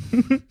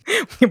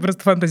 Мне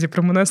просто фантазия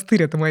про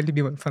монастырь — это моя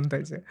любимая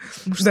фантазия.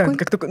 Да, мужской.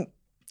 как только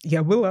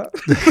я была.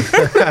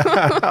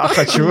 А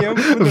хочу Я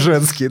в буду.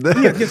 женский, да?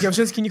 Нет, я в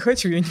женский не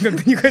хочу, я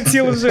никогда не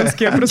хотела в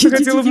женский, я просто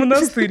хотела в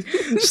монастырь.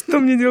 Что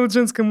мне делать в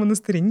женском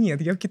монастыре?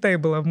 Нет, я в Китае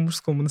была в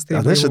мужском монастыре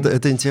А знаешь, боевом.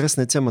 это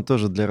интересная тема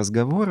тоже для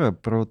разговора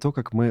про то,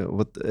 как мы...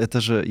 Вот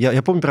это же...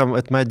 Я помню, прям,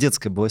 это моя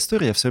детская была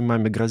история. Я все время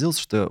маме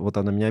грозился, что вот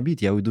она меня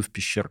обидит, я уйду в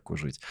пещерку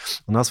жить.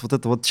 У нас вот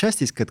эта вот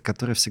часть есть какая-то,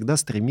 которая всегда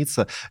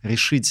стремится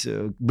решить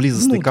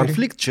близостный Внутрь,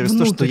 конфликт через то,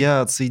 что внутрь.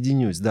 я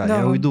отсоединюсь. Да,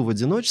 я Да. уйду в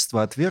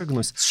одиночество,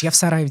 отвергнусь. Слушай, я в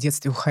сарай в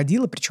детстве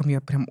уходила, причем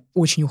я прям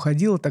очень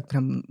уходила, так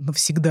прям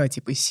навсегда,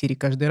 типа из серии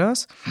каждый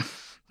раз,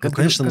 Ну,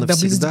 конечно, когда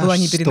близость навсегда, была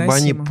чтобы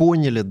они непереносима.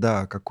 поняли,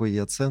 да, какой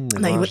я ценный,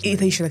 Да, и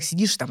это еще важный. так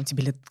сидишь, там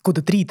тебе лет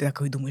года 3, ты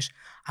такой думаешь,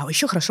 а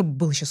еще хорошо бы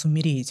было сейчас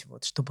умереть,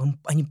 вот, чтобы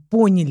они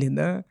поняли,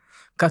 да,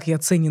 как я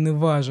ценен и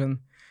важен.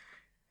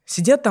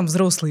 Сидят там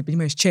взрослые,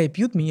 понимаешь, чай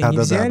пьют, меня не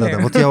Да-да-да-да-да.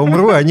 взяли. Вот я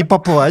умру, а они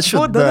поплачут,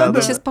 Вот, Мы да-да-да.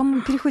 сейчас, да-да-да.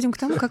 по-моему, переходим к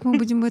тому, как мы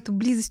будем эту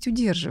близость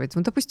удерживать.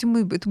 Вот, допустим,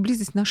 мы эту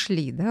близость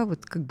нашли, да,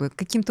 вот как бы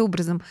каким-то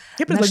образом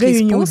Я нашли предлагаю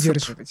ее не способ.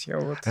 удерживать. Я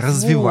вот.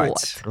 Развивать, Вот,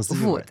 вот.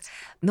 развивать.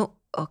 Но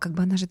как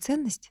бы она же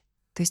ценность.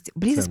 То есть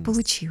близость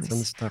получилась.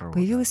 Ценность второго, да.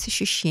 Появилось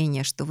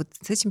ощущение, что вот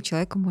с этим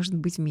человеком можно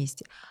быть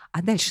вместе.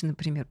 А дальше,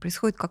 например,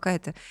 происходит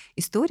какая-то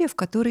история, в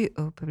которой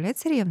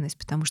появляется ревность,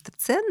 потому что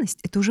ценность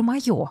 — это уже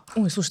мое.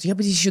 Ой, слушайте, я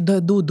бы здесь еще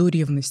до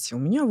ревности. У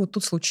меня вот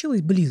тут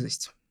случилась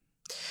близость.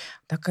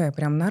 Такая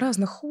прям на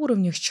разных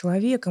уровнях с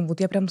человеком. Вот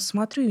я прям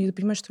смотрю и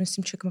понимаю, что с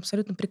этим человеком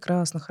абсолютно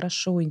прекрасно,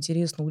 хорошо,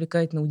 интересно,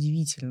 увлекательно,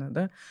 удивительно,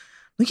 да.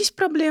 Но есть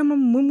проблема,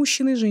 мы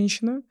мужчина и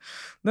женщина,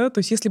 да, то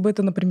есть если бы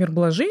это, например,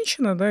 была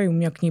женщина, да, и у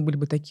меня к ней были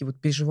бы такие вот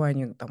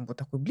переживания, там, вот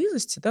такой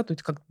близости, да, то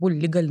есть как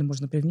более легально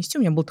можно привнести.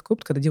 У меня был такой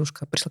опыт, когда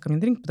девушка пришла ко мне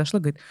на тренинг, подошла,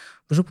 говорит: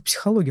 в жопу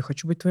психологии,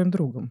 хочу быть твоим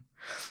другом.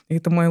 И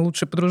это моя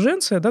лучшая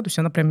подруженция, да, то есть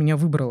она прям меня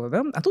выбрала,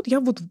 да. А тут я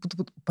вот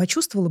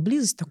почувствовала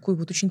близость такую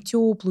вот очень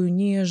теплую,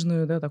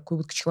 нежную, да, такую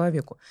вот к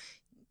человеку.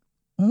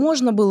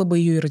 Можно было бы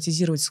ее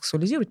эротизировать,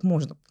 сексуализировать?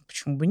 Можно.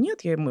 Почему бы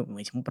нет?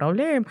 Мы этим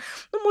управляем.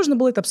 Но можно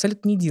было это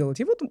абсолютно не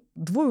делать. И вот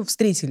двое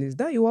встретились,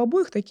 да, и у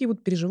обоих такие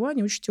вот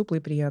переживания очень теплые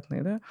и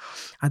приятные, да.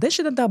 А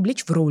дальше надо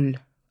облечь в роль.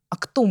 А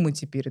кто мы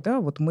теперь,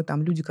 да? Вот мы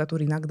там люди,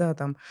 которые иногда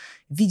там,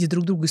 видя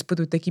друг друга,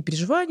 испытывают такие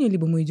переживания,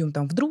 либо мы идем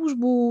там в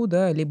дружбу,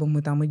 да, либо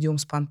мы там идем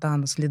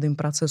спонтанно, следуем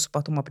процессу,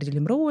 потом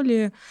определим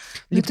роли,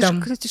 Ну, либо это же,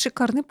 там... кстати,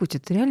 шикарный путь.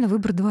 Это реально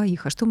выбор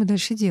двоих. А что мы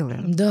дальше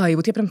делаем? Да, и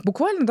вот я прям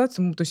буквально, да,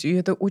 то есть и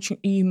это очень,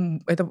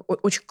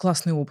 очень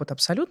классный опыт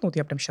абсолютно. Вот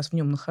я прям сейчас в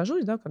нем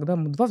нахожусь, да, когда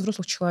мы два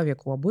взрослых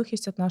человека, у обоих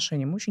есть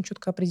отношения, мы очень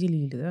четко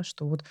определили, да,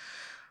 что вот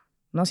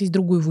у нас есть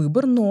другой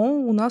выбор, но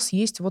у нас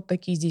есть вот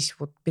такие здесь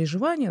вот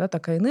переживания, да,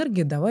 такая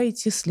энергия,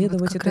 давайте Вот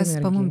следовать как этой раз,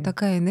 по-моему, энергии.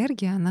 такая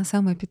энергия, она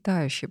самая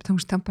питающая, потому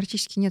что там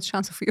практически нет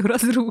шансов ее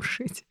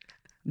разрушить.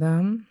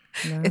 Да,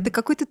 да. Это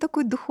какой-то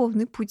такой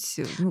духовный путь,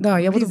 ну, Да,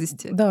 я вот,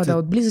 близости. да, Ты,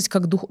 вот близость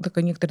как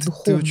такая некоторая ты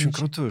очень духовная.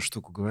 крутую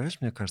штуку говоришь,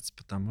 мне кажется,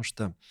 потому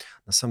что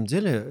на самом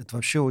деле это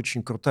вообще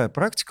очень крутая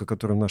практика,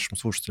 которую нашим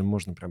слушателям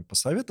можно прям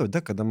посоветовать, да,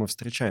 когда мы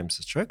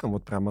встречаемся с человеком,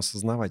 вот прям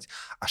осознавать,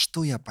 а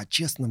что я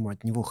по-честному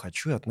от него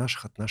хочу и от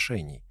наших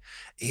отношений.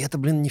 И это,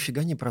 блин,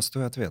 нифига не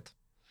простой ответ.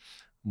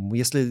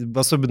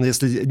 Особенно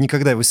если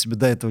никогда его себе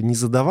до этого не А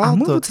задавал,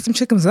 мы то вот с этим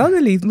человеком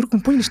задали, и вдруг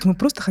мы поняли, что мы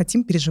просто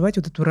хотим переживать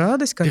вот эту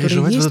радость, которая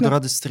переживать вот есть эту на...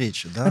 радость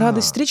встречи,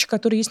 Радость да. встречи,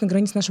 которая есть на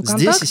границе нашего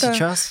Здесь и контакта.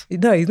 сейчас, И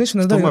да, и знаешь, у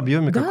нас, в том да,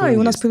 объеме, да, какой и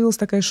он у нас есть. появилась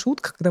такая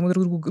шутка, когда мы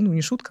друг другу, ну,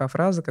 не шутка, а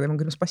фраза, когда мы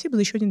говорим спасибо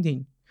за еще один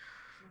день.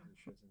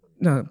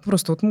 Да,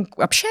 просто вот мы,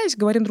 общаясь,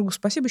 говорим другу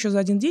спасибо еще за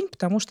один день,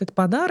 потому что это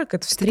подарок,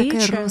 это Это такая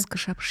встреча.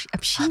 роскошь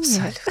общения.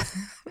 Абсолютно.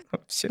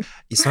 Вообще.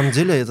 И на самом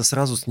деле это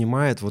сразу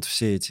снимает вот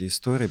все эти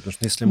истории, потому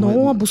что если Но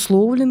мы...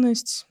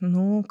 обусловленность,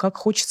 но как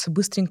хочется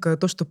быстренько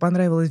то, что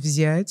понравилось,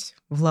 взять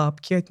в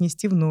лапки,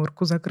 отнести в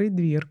норку, закрыть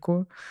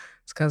дверку,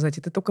 сказать,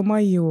 это только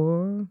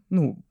мое.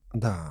 Ну,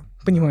 Да.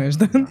 понимаешь,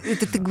 да?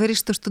 Это ты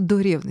говоришь то, что до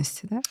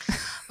ревности, да?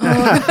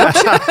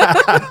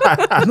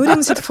 Ну,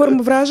 ревность — это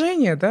форма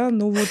выражения, да,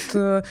 ну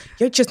вот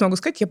я честно могу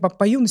сказать, я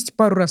по юности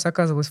пару раз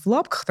оказывалась в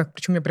лапках, так,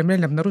 причем я прям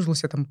реально обнаружила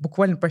себя там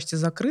буквально почти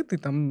закрытый,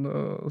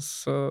 там,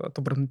 с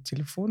отобранным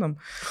телефоном.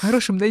 В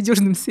хорошем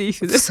надежном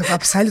сейфе, да?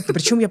 Абсолютно.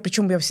 Причем я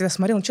всегда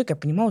смотрела на человека, я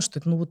понимала, что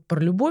это, ну, вот про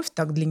любовь,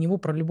 так для него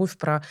про любовь,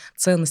 про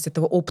ценность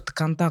этого опыта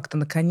контакта.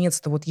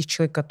 Наконец-то вот есть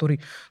человек,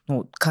 который,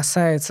 ну,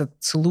 касается,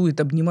 целует,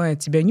 обнимает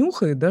тебя,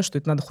 нюхает, да, что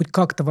это надо хоть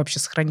как-то вообще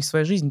сохранить в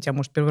своей жизни, тебя,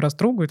 может, первый раз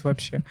трогают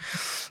вообще.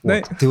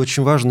 Вот. Ты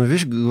очень важную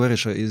вещь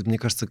говоришь, мне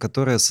кажется,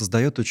 которая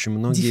создает очень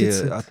многие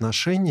Дефицит.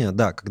 отношения,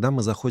 да, когда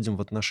мы заходим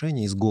в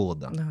отношения из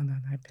голода. Да,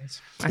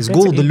 опять. Из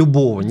голода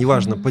любого,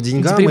 неважно, по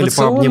деньгам или по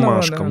Депривационного,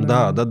 обнимашкам.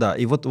 да. Да.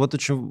 И вот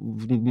очень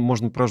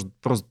можно просто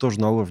тоже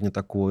на уровне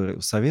такого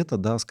совета,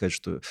 да, сказать,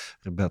 что,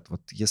 ребят,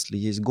 вот если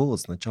есть голод,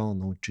 сначала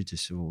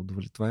научитесь его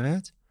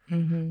удовлетворять,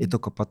 и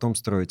только потом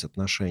строить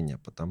отношения,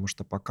 потому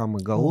что пока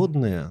мы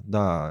голодные,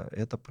 да,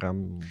 это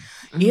прям... И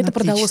это Отлично,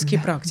 продавозские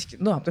да. практики.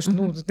 Да, потому что,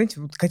 ну, знаете,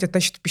 вот хотят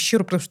тащить в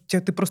пещеру, потому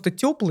что ты просто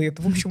теплый,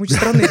 это, в общем, очень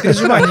странные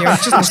переживания, я вам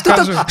честно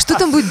скажу. Что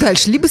там будет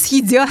дальше? Либо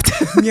съедят.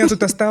 Меня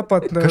тут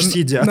остеопат... Кажется,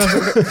 едят.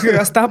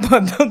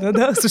 Остеопат,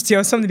 да. Слушайте,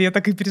 на самом деле, я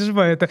так и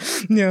переживаю это.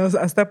 Мне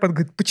остеопат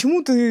говорит,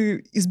 почему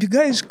ты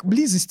избегаешь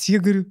близости? Я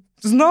говорю,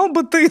 знал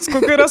бы ты,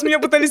 сколько раз меня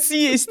пытались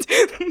съесть.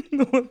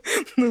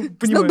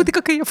 Знал бы ты,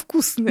 какая я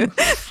вкусная.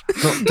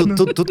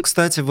 Тут,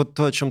 кстати, вот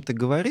то, о чем ты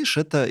говоришь,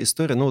 это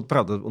история, ну вот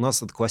правда, у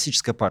нас это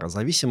классическая пара,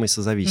 зависимый,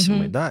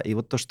 созависимый, да, и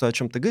вот то, что, о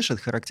чем ты говоришь,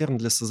 это характерно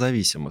для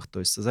созависимых. То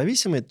есть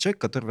созависимый — это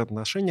человек, который в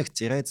отношениях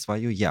теряет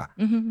свое «я».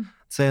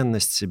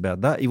 Ценность себя,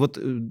 да, и вот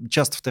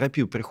часто в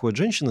терапию приходят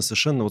женщины,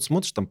 совершенно вот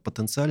смотришь, там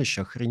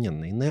потенциалище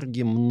охрененное,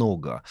 энергии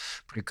много,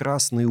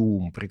 прекрасный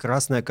ум,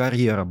 прекрасная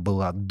карьера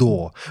была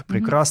до,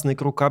 прекрасный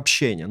круг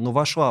общения, но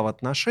вошла в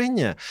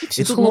отношения,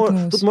 и тут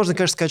можно,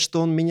 конечно, сказать, что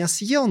он меня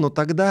съел, но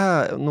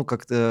тогда, ну,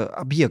 как-то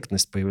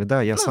объектность появилась,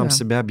 да, я сам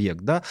себе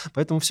объект, да,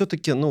 поэтому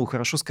все-таки, ну,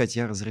 хорошо сказать,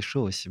 я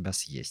разрешила себя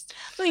съесть.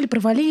 Ну, или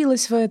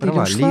провалилась в это,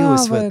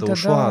 провалилась в это,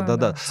 ушла,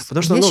 да.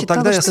 Потому что, ну,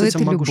 тогда я с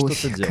этим могу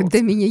что-то делать. Когда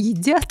меня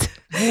едят,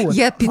 вот.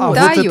 я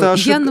питаю,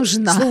 я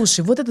нужна.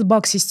 Слушай, вот этот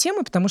баг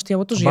системы, потому что я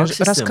вот тоже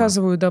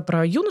рассказываю, да,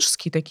 про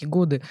юношеские такие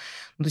годы.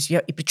 Ну, то есть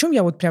и причем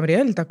я вот прям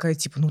реально такая,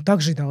 типа, ну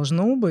так же и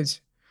должно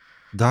быть.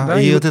 Да,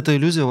 Да, и и вот вот эта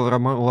иллюзия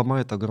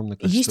ломает огромное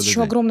количество есть еще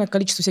людей. огромное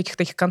количество всяких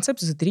таких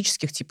концепций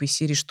эзотерических, типа из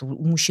серии, что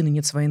у мужчины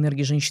нет своей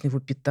энергии, женщина его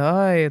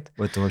питает.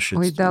 Это вообще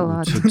Ой, да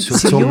ладно.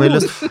 темный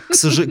лес. Серьезно? К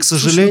Слушай, ну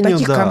сожалению,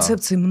 таких да.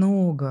 концепций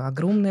много,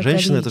 огромное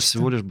Женщина это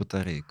всего количество. лишь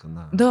батарейка,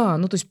 да. Да,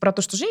 ну то есть про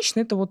то, что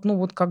женщина это вот, ну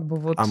вот как бы А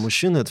вот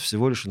мужчина это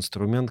всего лишь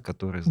инструмент,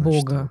 который, значит,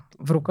 вот... Бога,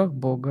 в руках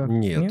Бога,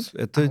 нет? Нет,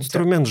 это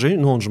инструмент,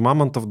 ну он же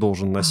мамонтов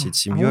должен носить, А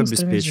семью он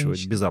инструмент обеспечивать,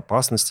 женщины.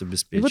 безопасность И вот мы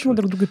обеспечивать.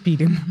 друг друга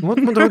пилим. Вот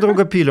мы друг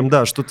друга пилим,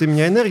 да, что ты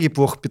меня энергией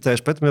плохо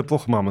питаешь, поэтому я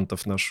плохо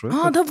мамонтов ношу.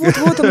 А, да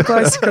вот он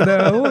классика,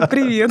 да. Вот,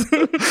 привет.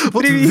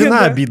 Вот Привет, вина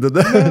да. обида,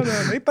 да?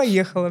 Да, и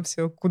поехала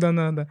все куда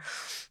надо.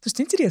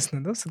 Слушайте,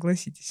 интересно, да,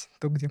 согласитесь,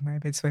 то, где мы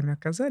опять с вами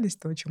оказались,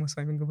 то, о чем мы с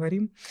вами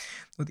говорим.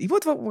 Вот. И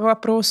вот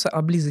вопрос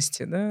о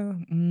близости, да.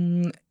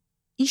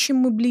 Ищем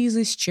мы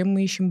близость, с чем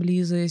мы ищем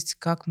близость,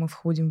 как мы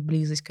входим в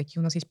близость, какие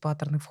у нас есть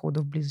паттерны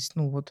входа в близость.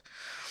 Ну вот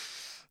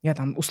я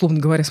там, условно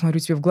говоря, смотрю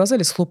тебе в глаза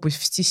или схлопаюсь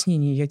в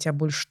стеснении, я тебя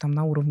больше там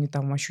на уровне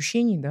там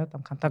ощущений, да,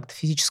 там контакта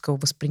физического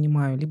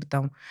воспринимаю, либо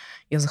там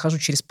я захожу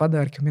через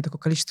подарки. У меня такое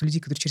количество людей,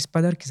 которые через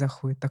подарки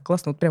заходят. Так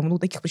классно. Вот прям, ну,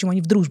 таких, почему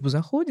они в дружбу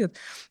заходят,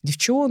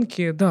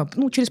 девчонки, да,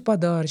 ну, через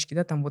подарочки,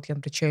 да, там вот я,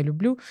 например, чай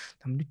люблю,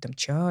 там люди там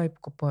чай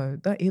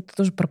покупают, да, и это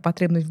тоже про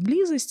потребность в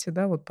близости,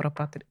 да, вот про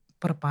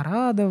про Я не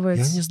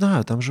порадовать.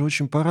 знаю, там же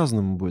очень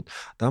по-разному будет.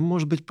 Там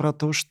может быть про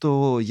то,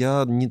 что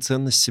я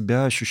неценность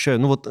себя ощущаю.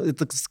 Ну вот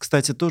это,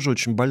 кстати, тоже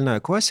очень больная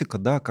классика,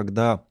 да,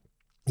 когда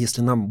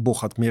если нам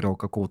Бог отмерил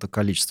какого-то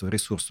количества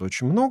ресурсов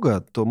очень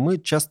много, то мы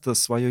часто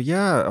свое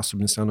 «я»,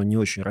 особенно если оно не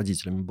очень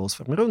родителями было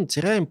сформировано,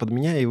 теряем,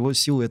 подменяя его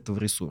силой этого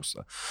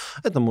ресурса.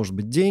 Это может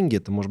быть деньги,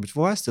 это может быть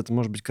власть, это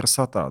может быть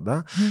красота,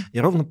 да. Мгм. И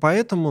ровно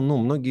поэтому, ну,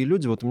 многие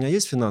люди, вот у меня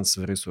есть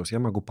финансовый ресурс, я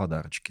могу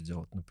подарочки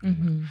делать, например.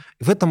 Мгм.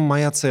 И в этом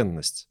моя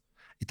ценность.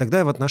 И тогда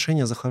я в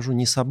отношения захожу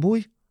не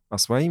собой, а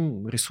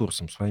своим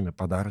ресурсом, своими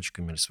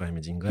подарочками или своими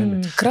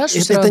деньгами.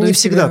 Крашусь, Это не радую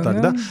всегда себя, так,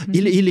 да? да?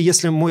 Или, Мгм. или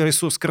если мой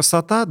ресурс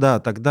красота,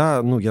 да,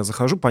 тогда, ну, я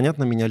захожу,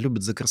 понятно, меня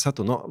любят за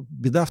красоту. Но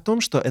беда в том,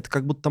 что это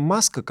как будто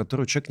маска,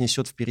 которую человек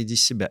несет впереди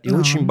себя. И Да,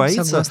 очень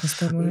боится, согласна с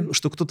тобой.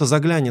 что кто-то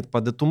заглянет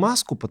под эту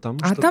маску, потому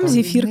А что там там... Вы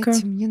зефирка.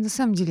 знаете, мне на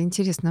самом деле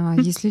интересно, а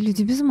если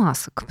люди без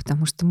масок?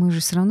 Потому что мы же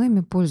все равно ими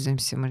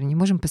пользуемся, мы же не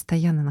можем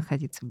постоянно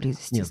находиться в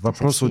близости Нет, со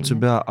вопрос у всеми.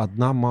 тебя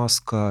одна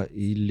маска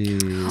или,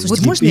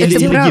 Слушайте, можно я или,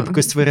 хотя или бы...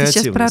 гибкость, Ты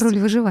сейчас про вариативность. роль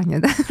выживания,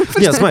 да?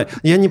 Нет, смотри,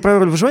 я не про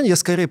роль выживания, я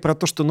скорее про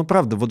то, что, ну,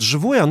 правда, вот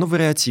живое, оно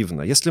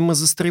вариативно. Если мы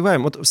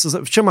застреваем... Вот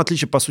в чем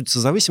отличие, по сути,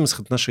 созависимых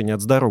отношений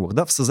от здоровых,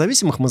 да? В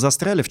созависимых мы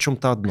застряли в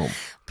чем-то одном.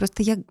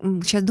 Просто я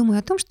сейчас думаю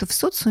о том, что в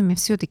социуме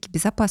все-таки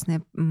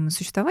безопасное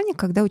существование,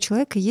 когда у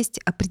человека есть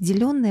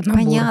определенная,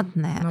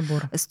 понятная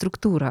Набор.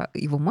 структура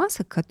его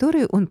масок,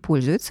 которой он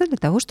пользуется для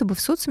того, чтобы в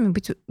социуме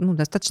быть, ну,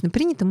 достаточно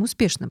принятым и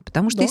успешным.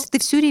 Потому что Да. если ты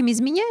все время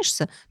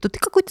изменяешься, то ты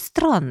какой-то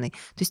странный.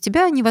 То есть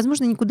тебя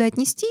невозможно никуда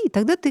отнести, и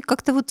тогда ты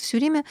как-то вот все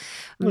время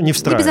Ну, не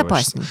встраиваешься.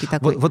 небезопасненький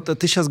такой. Вот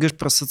ты сейчас говоришь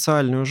про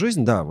социальную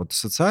жизнь, да, вот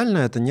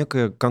социальная – это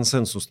некая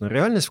консенсусная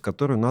реальность, в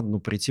которую надо, ну,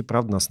 прийти,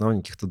 правда, на основании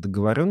каких-то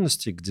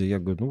договоренностей, где я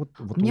говорю, ну, вот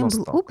У у меня нас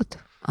был так. опыт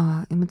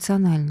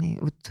эмоциональный,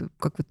 вот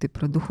как вот ты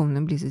про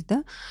духовную близость,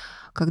 да,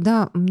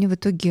 когда мне в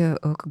итоге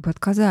как бы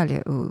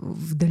отказали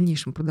в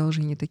дальнейшем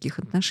продолжении таких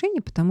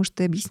отношений, потому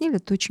что объяснили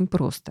это очень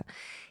просто.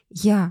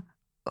 Я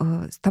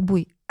с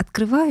тобой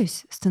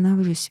открываюсь,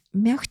 становлюсь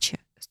мягче,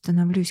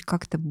 становлюсь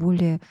как-то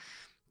более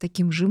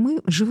таким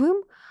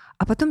живым,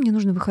 а потом мне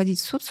нужно выходить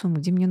в социум,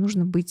 где мне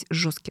нужно быть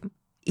жестким.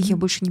 И я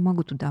больше не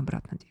могу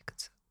туда-обратно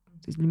двигаться.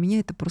 То есть для меня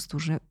это просто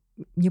уже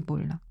не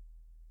больно.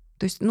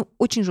 То есть, ну,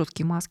 очень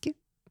жесткие маски.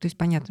 То есть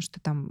понятно, что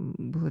там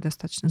было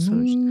достаточно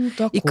совестно.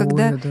 Ну, И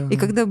такое, да.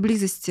 когда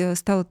близость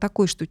стала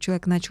такой, что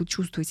человек начал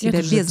чувствовать Я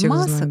себя тоже этот без текст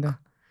масок, знаю, да.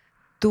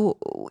 то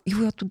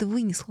его оттуда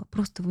вынесло,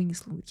 просто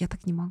вынесло. Я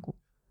так не могу.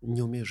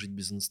 Не умею жить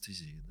без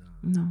анестезии, да.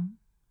 Ну.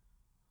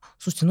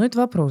 Слушайте, ну это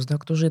вопрос, да,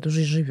 кто же эту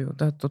жизнь живет,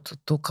 да,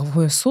 то,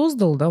 кого я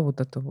создал, да, вот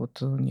это вот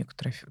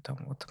некоторая там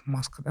вот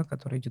маска, да,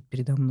 которая идет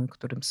передо мной,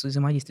 которая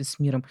взаимодействует с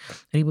миром,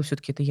 либо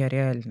все-таки это я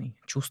реальный,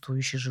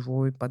 чувствующий,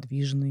 живой,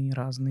 подвижный,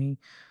 разный,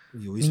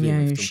 И уязвимый в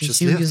том меняющийся,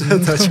 числе. уязвимый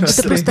в Да, в том том Это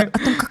числе. просто числе. о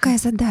том, какая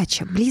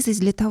задача. Близость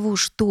для того,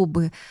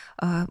 чтобы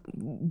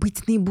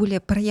быть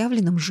наиболее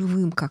проявленным,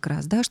 живым как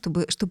раз, да,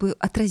 чтобы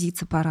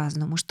отразиться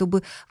по-разному,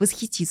 чтобы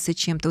восхититься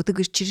чем-то. Вот ты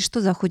говоришь, через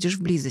что заходишь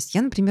в близость?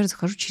 Я, например,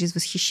 захожу через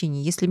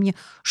восхищение. Если мне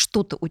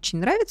что-то очень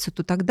нравится,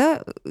 то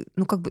тогда,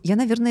 ну, как бы, я,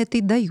 наверное, это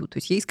и даю. То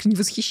есть я искренне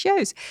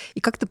восхищаюсь, и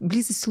как-то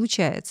близость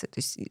случается. То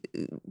есть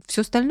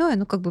все остальное,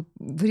 ну, как бы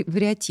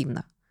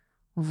вариативно.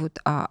 Вот.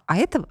 А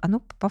это оно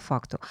по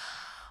факту.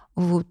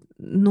 Вот.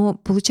 Но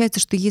получается,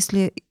 что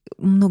если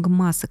много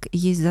масок и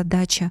есть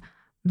задача,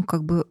 ну,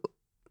 как бы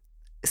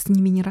с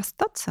ними не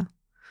расстаться,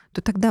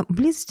 то тогда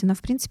близость, она,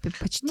 в принципе,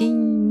 почти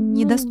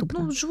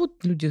недоступна. Ну,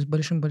 живут люди с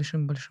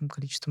большим-большим-большим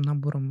количеством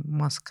набором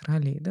масок,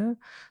 ролей, да,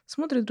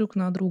 смотрят друг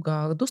на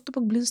друга, а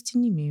доступа к близости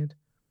не имеют.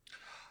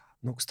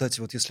 Ну, кстати,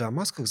 вот если о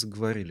масках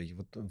заговорили, и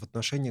вот в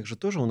отношениях же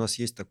тоже у нас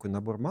есть такой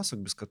набор масок,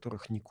 без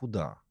которых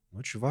никуда. Но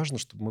очень важно,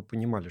 чтобы мы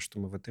понимали, что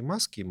мы в этой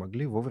маске и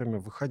могли вовремя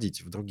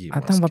выходить в другие А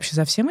там маски. вообще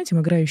за всем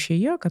этим играющее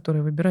я,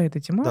 которое выбирает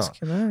эти Да. маски,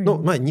 да?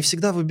 Ну, не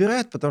всегда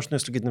выбирает, потому что,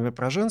 если говорить, например,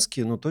 про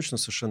женские, точно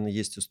совершенно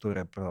есть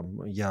история про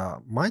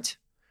 «я мать».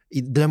 И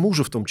для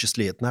мужа в том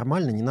числе это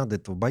нормально, не надо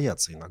этого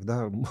бояться.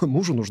 Иногда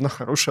мужу нужна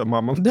хорошая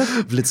мама Да.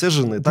 в лице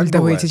жены. Так Более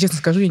того, я тебе бывает. честно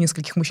скажу, я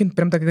нескольких мужчин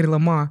прям так говорила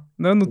 «ма».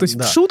 Да? Ну, то есть в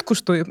Да. шутку,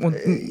 что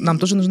нам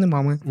тоже нужны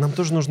мамы. Нам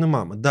тоже нужны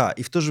мамы, да.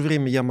 И в то же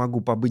время я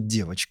могу побыть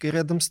девочкой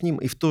рядом с ним,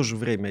 и в то же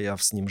время я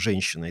с ним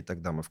женщина, и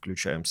тогда мы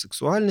включаем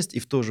сексуальность, и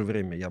в то же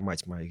время я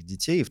мать моих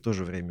детей, и в то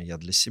же время я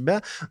для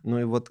себя. Ну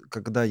и вот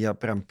когда я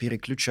прям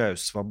переключаюсь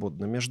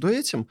свободно между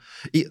этим,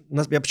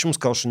 я почему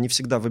сказал, что не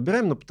всегда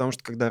выбираем, потому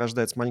что когда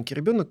рождается маленький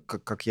ребенок,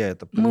 как я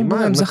это Мы понимаю,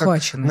 бываем на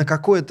захвачены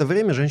какое-то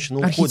время женщина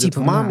уходит в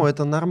архетипом, маму, да.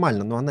 это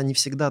нормально, но она не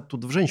всегда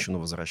оттуда в женщину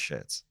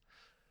возвращается.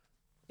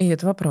 И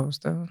это вопрос,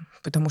 да.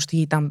 Потому что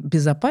ей там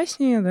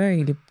безопаснее, да,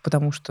 или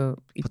потому что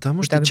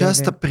Потому и что так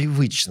часто далее.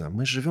 привычно.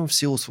 Мы живем в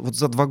силу... Вот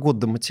за 2 года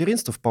до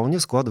материнства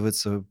вполне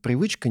складывается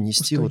привычка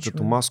нести вот эту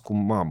Устойчивая. маску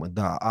мамы,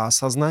 да. А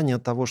осознание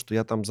того, что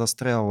я там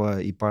застряла,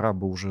 и пора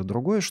бы уже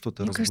другое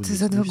что-то Мне кажется, разбудить,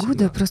 за 2 не года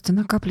всегда. просто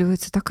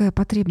накапливается такая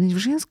потребность в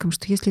женском,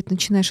 что если ты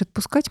начинаешь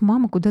отпускать,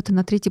 мама куда-то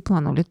на третий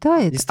план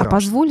улетает, И а страшно.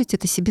 позволить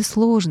это себе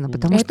сложно, И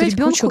потому И что опять куча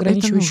ребенку это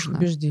ограничивающих нужно.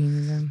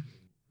 убеждений, да.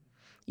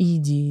 И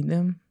идей,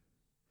 да.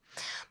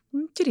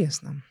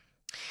 Интересно.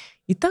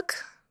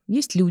 Итак,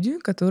 есть люди,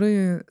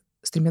 которые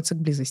стремятся к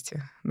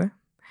близости, да?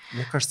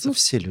 Мне кажется, Ну,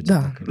 все люди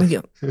да, так.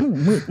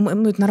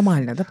 это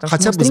нормально, да, потому что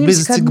Хотя мы бы с стремимся к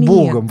близости к одне.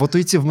 Богом. Вот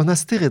уйти в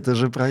монастырь, это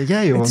же про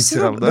я и он Это все все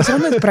равно, равно. но все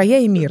равно это про я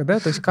и мир, да,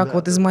 то есть как Да,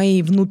 вот из да.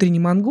 моей внутренней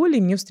Монголии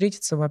мне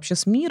встретиться вообще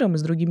с миром и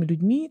с другими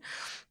людьми,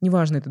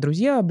 неважно, это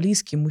друзья,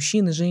 близкие,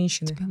 мужчины, У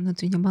женщины. тебя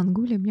внутренняя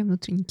Монголия, у меня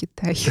внутренний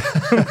Китай.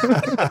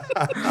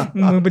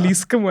 Мы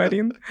близко,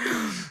 Марин.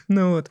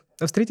 Ну вот,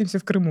 встретимся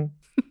в Крыму.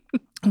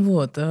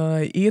 Вот,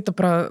 и это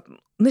про...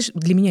 Знаешь,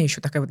 для меня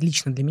еще такая вот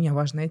лично для меня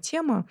важная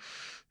тема.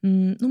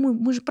 Ну,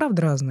 мы же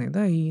правда разные,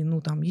 да, и,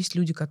 там есть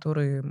люди,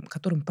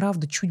 которым,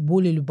 правда, чуть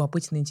более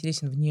любопытен и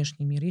интересен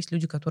внешний мир. Есть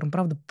люди, которым,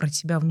 правда, про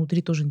себя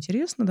внутри тоже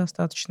интересно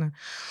достаточно.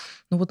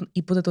 Ну вот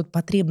и вот эта вот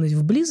потребность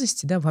в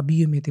близости, да, в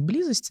объеме этой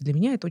близости, для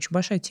меня это очень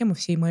большая тема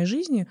всей моей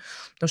жизни,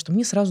 потому что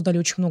мне сразу дали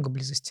очень много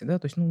близости, да,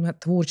 то есть, у меня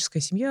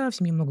творческая семья, в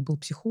семье много было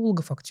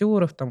психологов,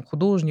 актеров, там,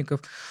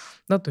 художников,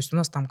 да, то есть у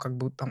нас там как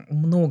бы там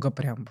много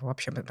прям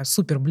вообще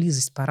супер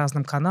близость по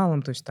разным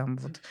каналам, то есть там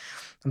вот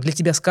там для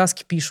тебя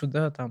сказки пишут,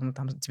 да, там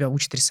тебя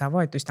учат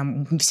рисовать, то есть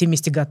там все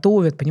вместе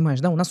готовят, понимаешь,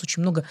 да, у нас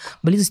очень много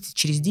близости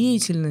через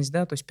деятельность,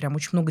 да, то есть прям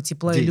очень много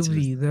тепла и Деятельность.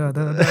 любви,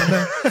 да.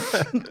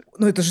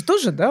 Ну, это же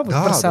тоже, да, вот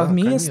про Да,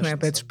 совместное,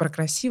 конечно. это же про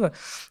красиво.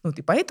 Вот,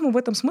 и поэтому в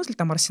этом смысле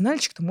там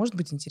арсенальчик-то может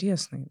быть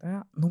интересный,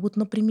 да. Ну вот,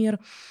 например,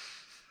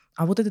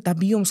 а вот этот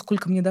объем,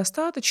 сколько мне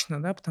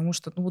достаточно, да, потому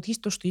что, вот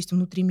есть то, что есть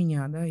внутри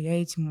меня, да, я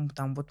этим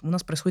там, вот у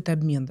нас происходит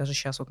обмен, даже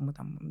сейчас вот мы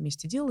там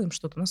вместе делаем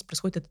что-то, у нас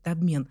происходит этот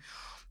обмен.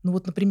 Ну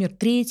вот, например,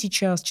 3-й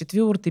час,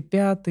 4-й,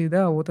 5-й,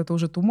 да, вот это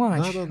уже too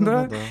much,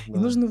 да, и Да.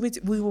 нужно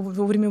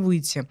вовремя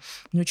выйти.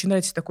 Мне очень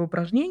нравится такое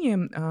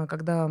упражнение,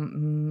 когда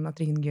на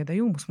тренинге я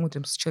даю, мы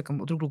смотрим с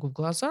человеком друг другу в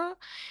глаза,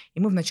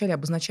 и мы вначале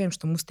обозначаем,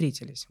 что мы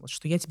встретились, вот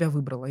что я тебя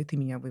выбрала, и ты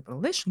меня выбрал.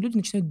 Дальше люди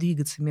начинают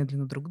двигаться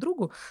медленно друг к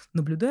другу,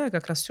 наблюдая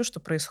как раз все, что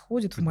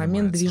происходит в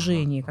момент Поднимается.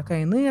 движения, Ага.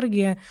 какая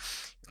энергия,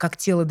 как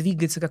тело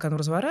двигается, как оно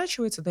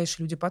разворачивается.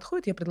 Дальше люди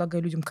подходят, я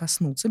предлагаю людям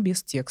коснуться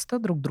без текста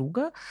друг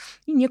друга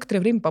и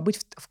некоторое время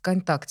побыть в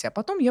контакте. А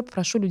потом я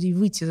попрошу людей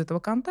выйти из этого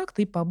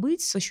контакта и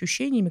побыть с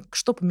ощущениями,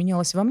 что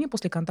поменялось во мне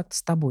после контакта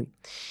с тобой.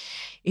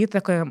 И это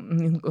такая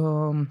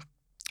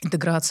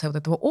интеграция вот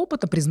этого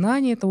опыта,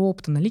 признание этого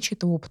опыта, наличие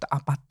этого опыта. А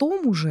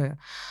потом уже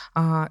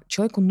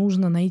человеку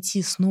нужно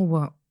найти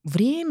снова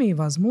время и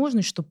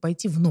возможность, чтобы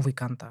пойти в новый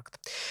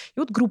контакт. И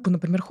вот группа,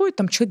 например, ходит,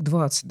 там человек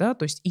 20, да,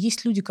 то есть и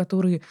есть люди,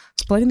 которые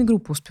с половиной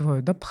группы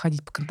успевают, да,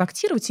 походить,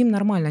 поконтактировать, им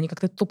нормально, они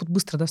как-то этот опыт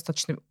быстро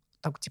достаточно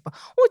так типа,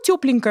 о,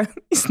 тепленько,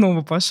 и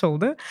снова пошел,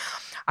 да.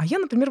 А я,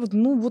 например,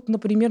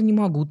 например, не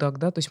могу так,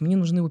 да, то есть мне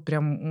нужны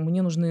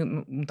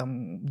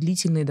там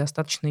длительные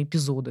достаточно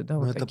эпизоды, да, Но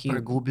вот это про такие.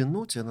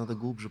 глубину, тебе надо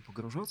глубже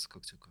погружаться,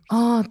 как тебе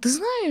кажется? Ты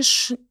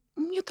знаешь,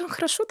 мне там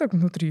хорошо так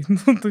внутри.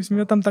 Ну, то есть у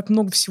меня там так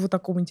много всего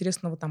такого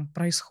интересного там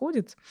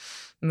происходит,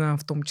 в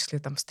том числе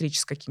там встречи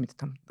с какими-то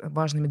там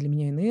важными для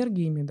меня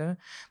энергиями, да.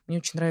 Мне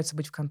очень нравится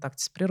быть в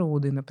контакте с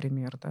природой,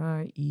 например,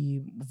 да, и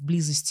в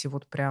близости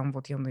вот прям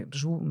вот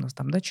живу, у нас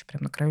там дача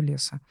прям на краю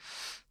леса.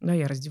 Да,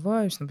 я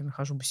раздеваюсь, например,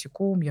 хожу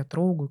босиком, я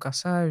трогаю,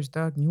 касаюсь,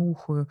 да,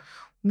 нюхаю.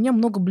 У меня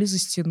много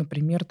близости,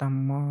 например,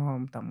 там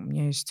у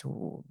меня есть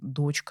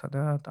дочка,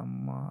 да, у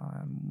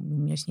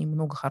меня с ней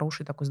много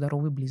хорошей такой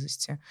здоровой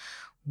близости.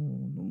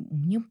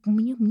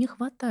 Мне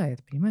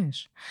хватает,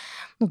 понимаешь?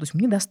 Ну, то есть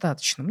мне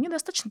достаточно. Мне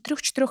достаточно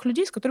 3-4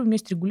 людей, с которыми у меня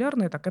есть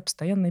регулярная такая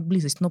постоянная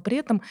близость. Но при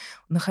этом,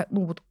 ну,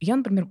 вот я,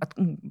 например,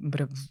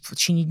 например, в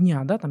течение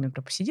дня, да, там я,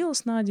 например, посидела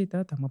с Надей,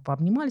 да, там мы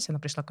пообнимались, она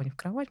пришла ко мне в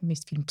кровать, мы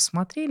вместе фильм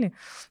посмотрели,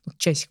 вот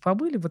часик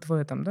побыли вот в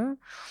этом, да,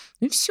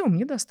 и все,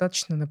 мне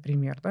достаточно,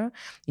 например, да.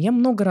 Я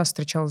много раз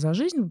встречала за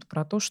жизнь вот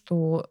про то,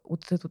 что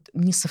вот это вот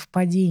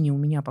несовпадение у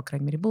меня, по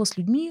крайней мере, было с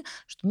людьми,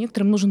 что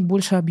некоторым нужен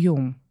больше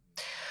объем.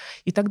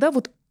 И тогда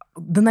вот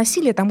до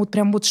насилия там вот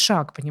прям вот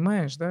шаг,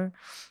 понимаешь, да?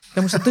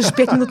 Потому что ты же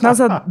 5 минут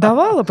назад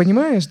давала,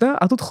 понимаешь, да?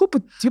 А тут хоп,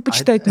 и тебе А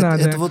почитать это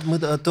надо. вот мы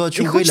то, о И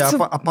чем говорили,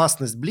 хочется...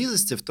 опасность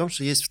близости в том,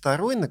 что есть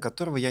второй, на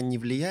которого я не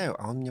влияю,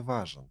 а он мне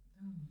важен.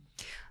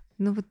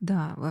 Ну вот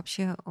да,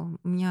 вообще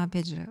у меня,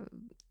 опять же,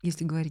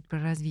 если говорить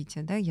про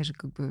развитие, да, я же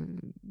как бы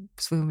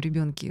в своем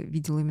ребенке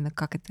видела именно,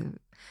 как это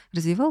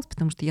развивалось,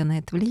 потому что я на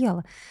это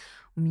влияла.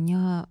 У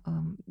меня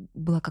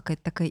была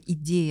какая-то такая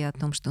идея о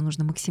том, что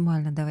нужно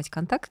максимально давать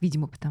контакт,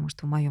 видимо, потому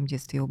что в моем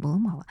детстве его было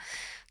мало.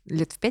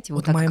 Лет в 5 его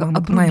Вот так моя мама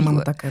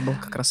обрубило. такая была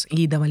как раз.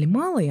 Ей давали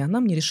мало, и она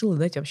мне решила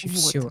дать вообще Вот.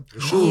 все.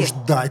 Что уж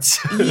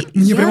дать. И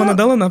Мне прям она я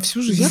дала на всю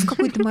Я в жизнь.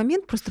 какой-то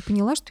момент просто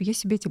поняла, что я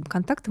себя этим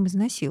контактом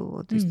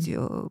изнасиловала. То есть,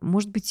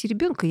 может быть, и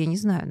ребенка, я не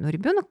знаю, но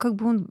ребенок как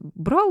бы он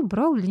брал,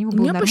 для него У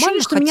было меня по ощущению,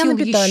 нормально, что меня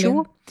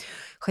напитали.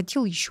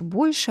 хотел еще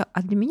больше,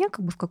 а для меня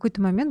как бы в какой-то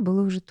момент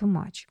было уже too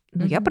much.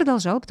 Но я Мгм.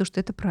 продолжала, потому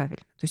что это правильно.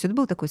 То есть это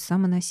было такое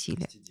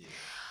самонасилие.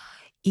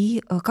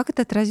 И как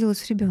это отразилось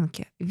в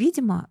ребенке?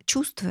 Видимо,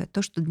 чувствуя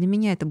то, что для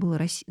меня это было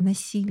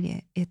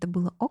насилие, и это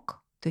было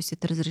ок, то есть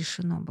это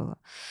разрешено было.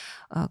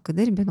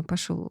 Когда ребенок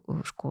пошел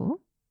в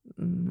школу,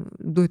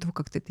 до этого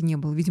как-то это не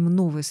было, видимо,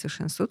 новая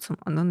совершенно социум,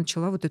 она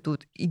начала вот эту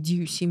вот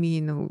идею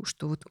семейную,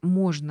 что вот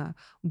можно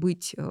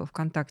быть в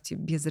контакте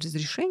без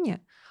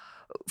разрешения,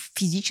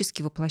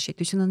 физически воплощать.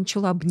 То есть она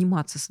начала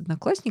обниматься с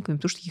одноклассниками,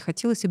 потому что ей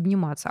хотелось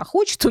обниматься. А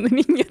хочет он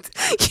или нет,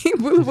 ей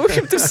было, в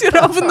общем-то, все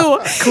равно.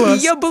 И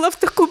Класс. я была в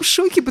таком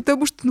шоке,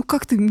 потому что, ну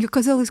как ты, мне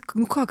казалось,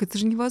 ну как, это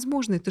же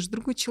невозможно, это же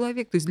другой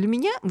человек. То есть для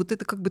меня вот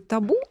это как бы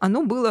табу,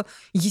 оно было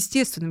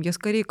естественным. Я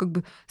скорее как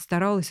бы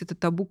старалась это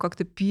табу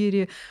как-то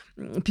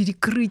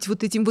перекрыть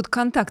вот этим вот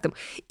контактом.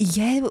 И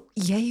я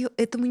ее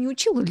этому не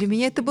учила. Для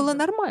меня это было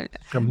нормально.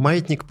 Прям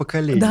маятник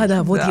поколений.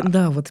 Да, вот,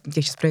 Да. вот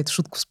я сейчас про эту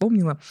шутку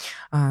вспомнила.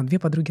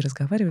 Две подруги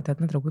разговаривают, и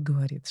одна другой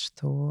говорит,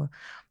 что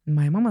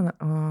моя мама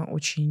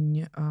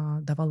очень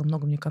давала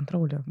много мне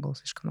контроля, было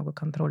слишком много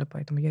контроля,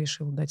 поэтому я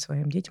решила дать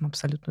своим детям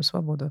абсолютную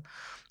свободу.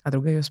 А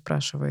другая ее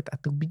спрашивает, а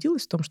ты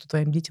убедилась в том, что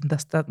твоим детям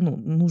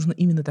нужно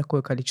именно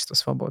такое количество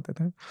свободы,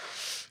 да?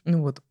 Ну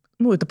вот.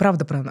 Ну, это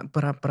правда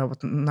про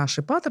вот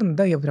наши паттерны,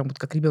 да, я прям вот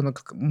как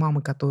ребенок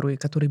мамы, у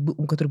которой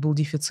был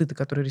дефицит, и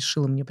которая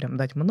решила мне прям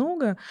дать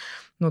много.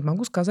 Ну, вот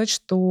могу сказать,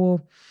 что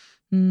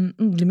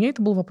для меня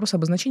это был вопрос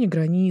обозначения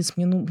границ.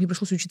 Мне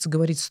пришлось учиться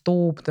говорить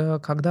 "стоп", да,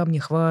 когда мне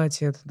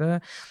хватит,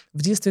 да.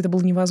 В детстве это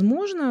было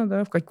невозможно,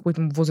 да, в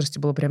каком-то возрасте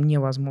было прям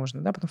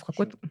невозможно, да. Потом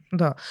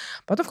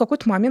в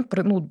какой-то момент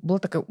была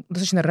такая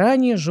достаточно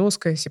ранняя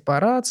жесткая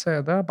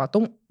сепарация, да,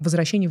 потом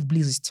возвращение в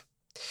близость.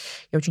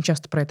 Я очень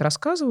часто про это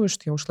рассказываю,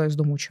 что я ушла из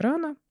дома очень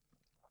рано,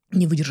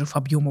 не выдержав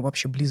объема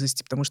вообще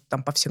близости, потому что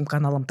там по всем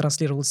каналам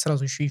транслировалось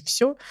сразу еще и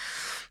все.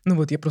 Ну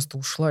вот я просто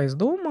ушла из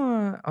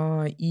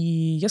дома, и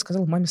я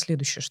сказала маме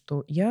следующее,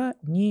 что я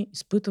не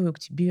испытываю к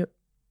тебе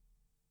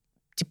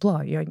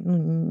тепла,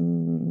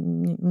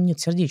 нет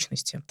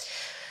сердечности.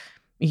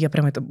 И я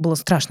прям, это было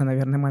страшно,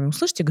 наверное, маме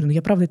услышать. Я говорю,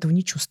 я правда этого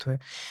не чувствую.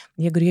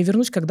 Я говорю, я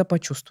вернусь, когда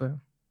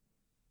почувствую.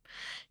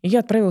 И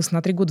я отправилась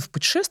на 3 года в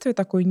путешествие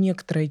такое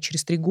некоторое. И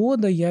через 3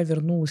 года я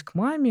вернулась к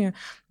маме.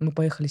 Мы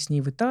поехали с ней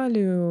в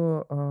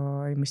Италию,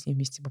 и мы с ней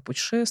вместе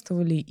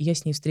попутешествовали. И я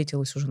с ней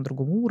встретилась уже на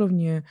другом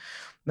уровне.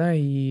 Да,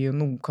 и,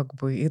 как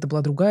бы, это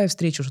была другая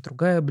встреча, уже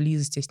другая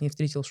близость. Я с ней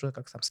встретилась уже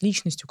как там с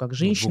личностью, как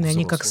женщиной, а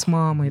не как с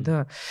мамой,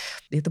 да.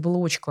 И это было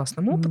очень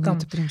классным опытом.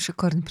 Это прям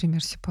шикарный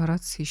пример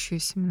сепарации, еще и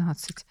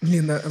 17.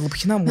 Лена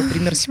Лопухина мой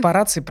пример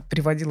сепарации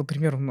приводила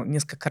пример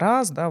несколько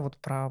раз, да, вот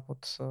про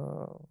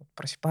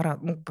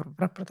сепарацию,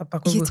 про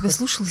такой Я тебя выход.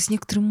 слушала с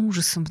некоторым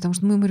ужасом, потому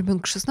что моему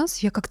ребенку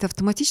 16, я как-то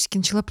автоматически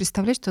начала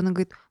представлять, что она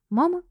говорит: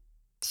 мама,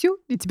 все,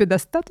 и тебе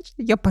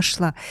достаточно, я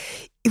пошла.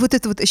 И вот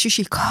это вот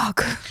ощущение,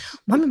 как?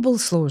 Маме было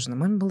сложно,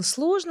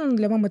 но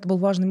для мамы это был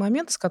важный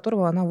момент, из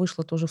которого она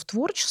вышла тоже в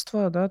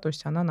творчество, да, то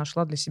есть она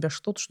нашла для себя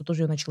что-то, что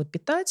тоже ее начало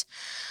питать.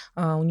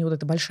 У нее вот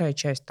эта большая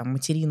часть там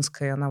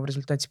материнская, она в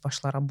результате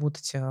пошла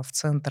работать в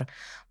центр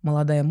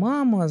 "Молодая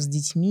мама" с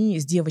детьми,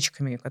 с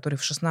девочками, которые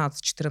в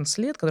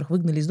 16-14 лет, которых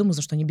выгнали из дома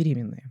за что они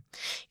беременные.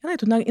 И она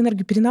эту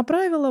энергию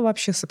перенаправила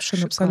вообще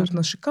совершенно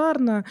абсолютно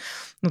шикарно.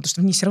 Ну, потому что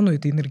в ней все равно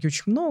этой энергии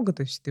очень много,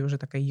 то есть это уже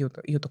такая ее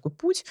такой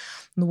путь.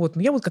 Но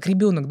я вот как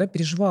ребенок, да,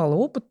 переживала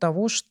опыт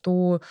того,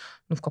 что,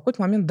 в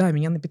какой-то момент, да,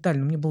 меня напитали,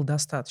 но мне было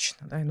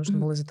достаточно, да, и нужно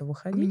было из этого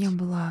У меня выходить.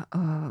 была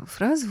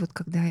фраза, вот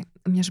когда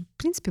у меня же, в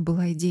принципе,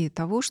 была идея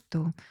того,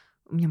 что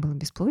у меня было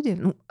бесплодие.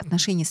 Ну,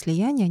 отношения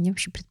слияния, они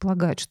вообще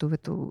предполагают, что в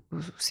эту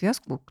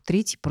связку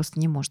третий просто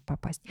не может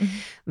попасть. Мгм.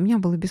 У меня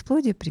было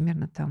бесплодие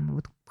примерно там,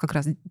 вот как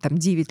раз там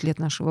 9 лет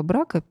нашего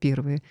брака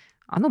первые,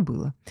 оно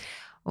было.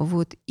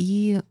 Вот.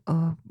 И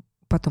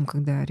потом,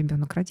 когда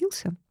ребенок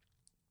родился,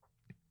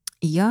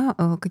 я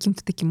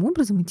каким-то таким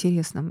образом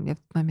интересным, я в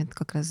этот момент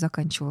как раз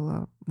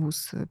заканчивала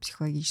вуз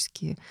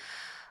психологический,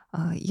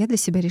 я для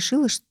себя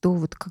решила, что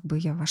вот как бы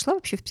я вошла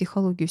вообще в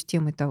психологию с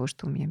темой того,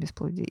 что у меня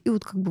бесплодие. И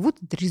вот как бы вот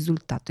это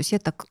результат. То есть я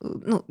так,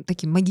 ну,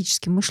 таким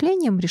магическим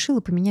мышлением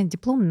решила поменять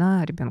диплом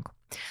на ребенка.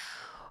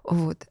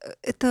 Вот.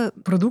 Это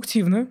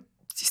Продуктивно.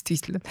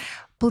 действительно.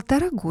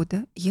 1,5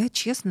 года я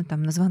честно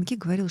там на звонки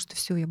говорила, что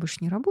все, я больше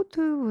не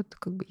работаю, вот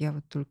как бы я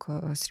вот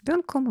только с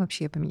ребенком,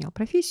 вообще я поменяла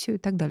профессию и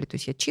так далее. То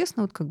есть я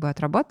честно вот как бы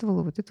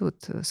отрабатывала вот эту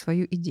вот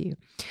свою идею.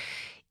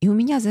 И у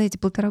меня за эти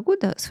 1,5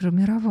 года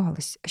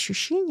сформировалось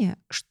ощущение,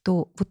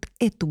 что вот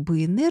эту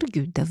бы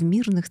энергию, да, в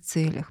мирных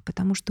целях,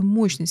 потому что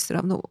мощность все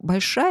равно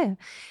большая.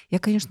 Я,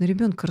 конечно,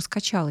 ребенка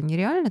раскачала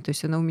нереально, то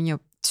есть она у меня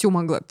все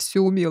могла,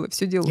 все умела,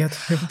 все делала.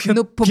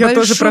 Но по Я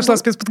тоже большому- прошла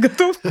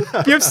спецподготовку.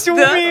 Я все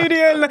Да, умею,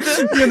 реально.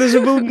 У меня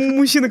даже был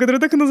мужчина, который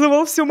так и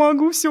называл: все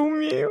могу, все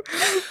умею.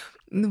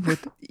 Ну вот,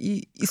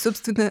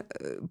 собственно,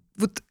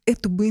 вот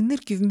эту бы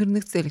энергию в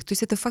мирных целях. То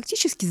есть это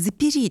фактически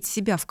запереть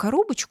себя в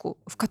коробочку,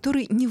 в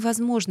которой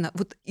невозможно,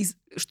 вот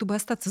чтобы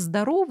остаться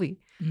здоровой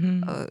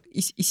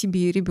и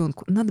себе, и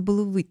ребенку, надо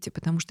было выйти,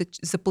 потому что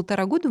за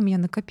 1,5 года у меня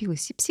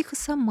накопилось и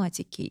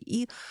психосоматики,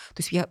 и то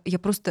есть я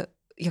просто,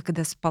 я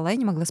когда спала, я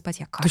не могла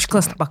спать, я Ты очень кашляла.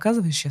 классно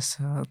показываешь сейчас,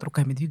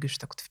 руками двигаешь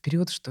так вот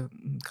вперед, что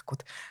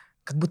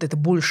как будто это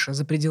больше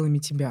за пределами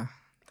тебя.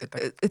 Ты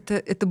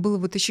так Это было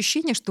вот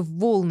ощущение, что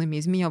волнами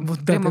из меня вот,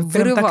 да, прямо ты прям так и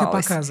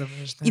вырывалось.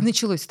 показываешь, да. И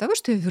началось с того,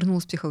 что я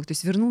вернулась в психологию, то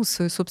есть вернулась в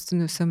свою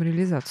собственную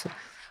самореализацию.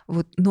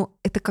 Вот. Но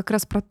это как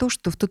раз про то,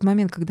 что в тот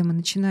момент, когда мы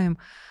начинаем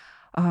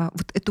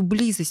вот эту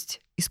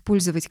близость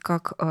использовать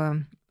как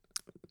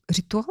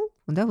ритуал,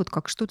 да, вот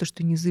как что-то,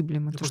 что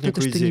незыблемо, Это то уже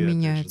что-то, некую что не идею, опять же,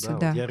 меняется. да,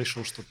 Да. вот я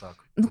решил, что так.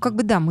 Ну, как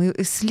бы да, мы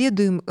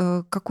следуем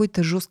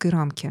какой-то жесткой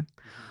рамке.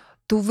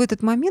 То в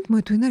этот момент мы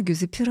эту энергию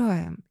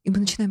запираем, и мы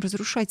начинаем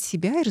разрушать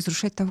себя и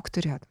разрушать того, кто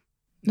рядом.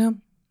 Да,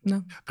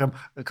 да. Прям,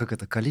 как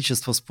это,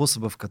 количество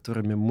способов,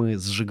 которыми мы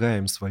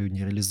сжигаем свою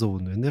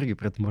нереализованную энергию,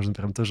 про это можно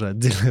прям тоже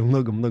отдельно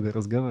много-много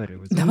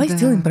разговаривать. Давай Да.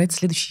 сделаем про это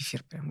следующий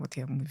эфир. Прям вот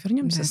мы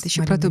вернемся Да, с это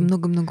еще про то Мариной.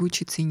 много-много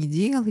учиться и не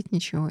делать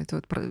ничего. Это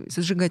вот про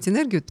зажигать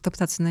энергию,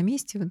 топтаться на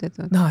месте, вот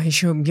это вот. Да,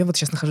 еще я вот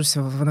сейчас нахожусь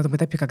на том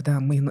этапе, когда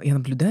я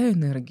наблюдаю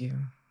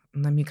энергию,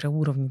 на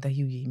микроуровне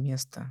даю ей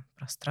место,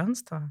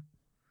 пространство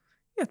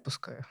и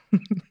отпускаю.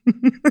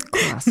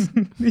 Класс.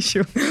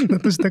 Еще. Ну,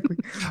 тоже такое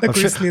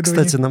Вообще, исследование.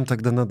 кстати, нам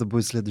тогда надо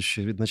будет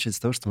следующее начать с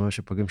того, что мы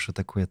вообще поговорим, что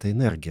такое эта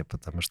энергия,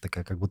 потому что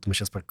как будто мы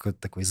сейчас про какое-то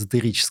такое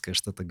эзотерическое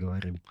что-то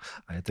говорим.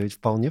 А это ведь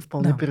вполне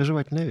Да.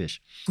 переживательная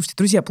вещь. Слушайте,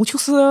 друзья,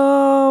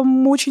 получился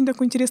очень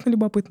такой интересный,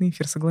 любопытный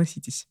эфир,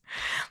 согласитесь.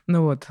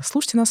 Ну вот,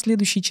 слушайте нас в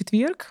следующий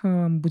четверг.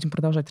 Будем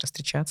продолжать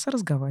встречаться,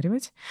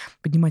 разговаривать,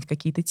 поднимать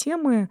какие-то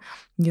темы.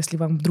 Если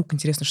вам вдруг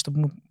интересно, чтобы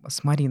мы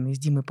с Мариной и с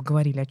Димой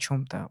поговорили о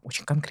чем-то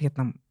очень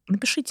конкретном,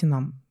 напишите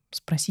нам,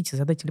 спросите,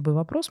 задайте любой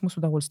вопрос. Мы с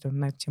удовольствием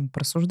на эту тему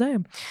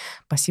порассуждаем.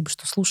 Спасибо,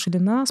 что слушали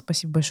нас.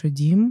 Спасибо большое,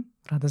 Дим.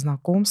 Рада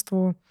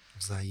знакомству.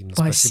 Взаимно.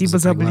 Спасибо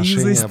за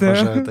приглашение. близость, да.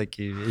 Обожаю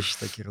такие вещи,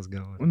 такие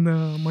разговоры.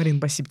 Да, Марин,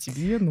 спасибо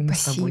тебе. Ну, мы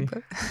с тобой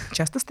Спасибо.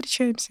 часто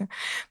встречаемся.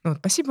 Ну вот,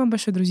 спасибо вам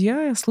большое,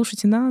 друзья.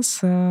 Слушайте нас.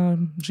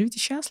 Живите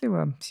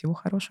счастливо. Всего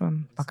хорошего.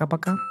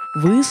 Пока-пока.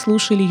 Вы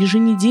слушали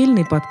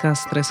еженедельный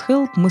подкаст Stress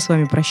Help. Мы с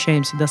вами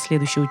прощаемся до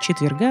следующего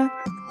четверга.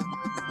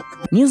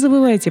 Не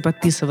забывайте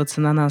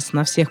подписываться на нас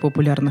на всех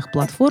популярных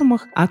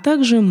платформах, а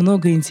также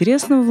много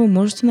интересного вы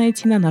можете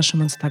найти на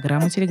нашем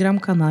Инстаграм и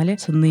Телеграм-канале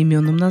с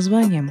одноименным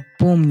названием.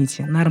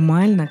 Помните,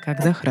 нормально,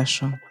 когда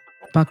хорошо.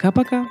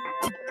 Пока-пока.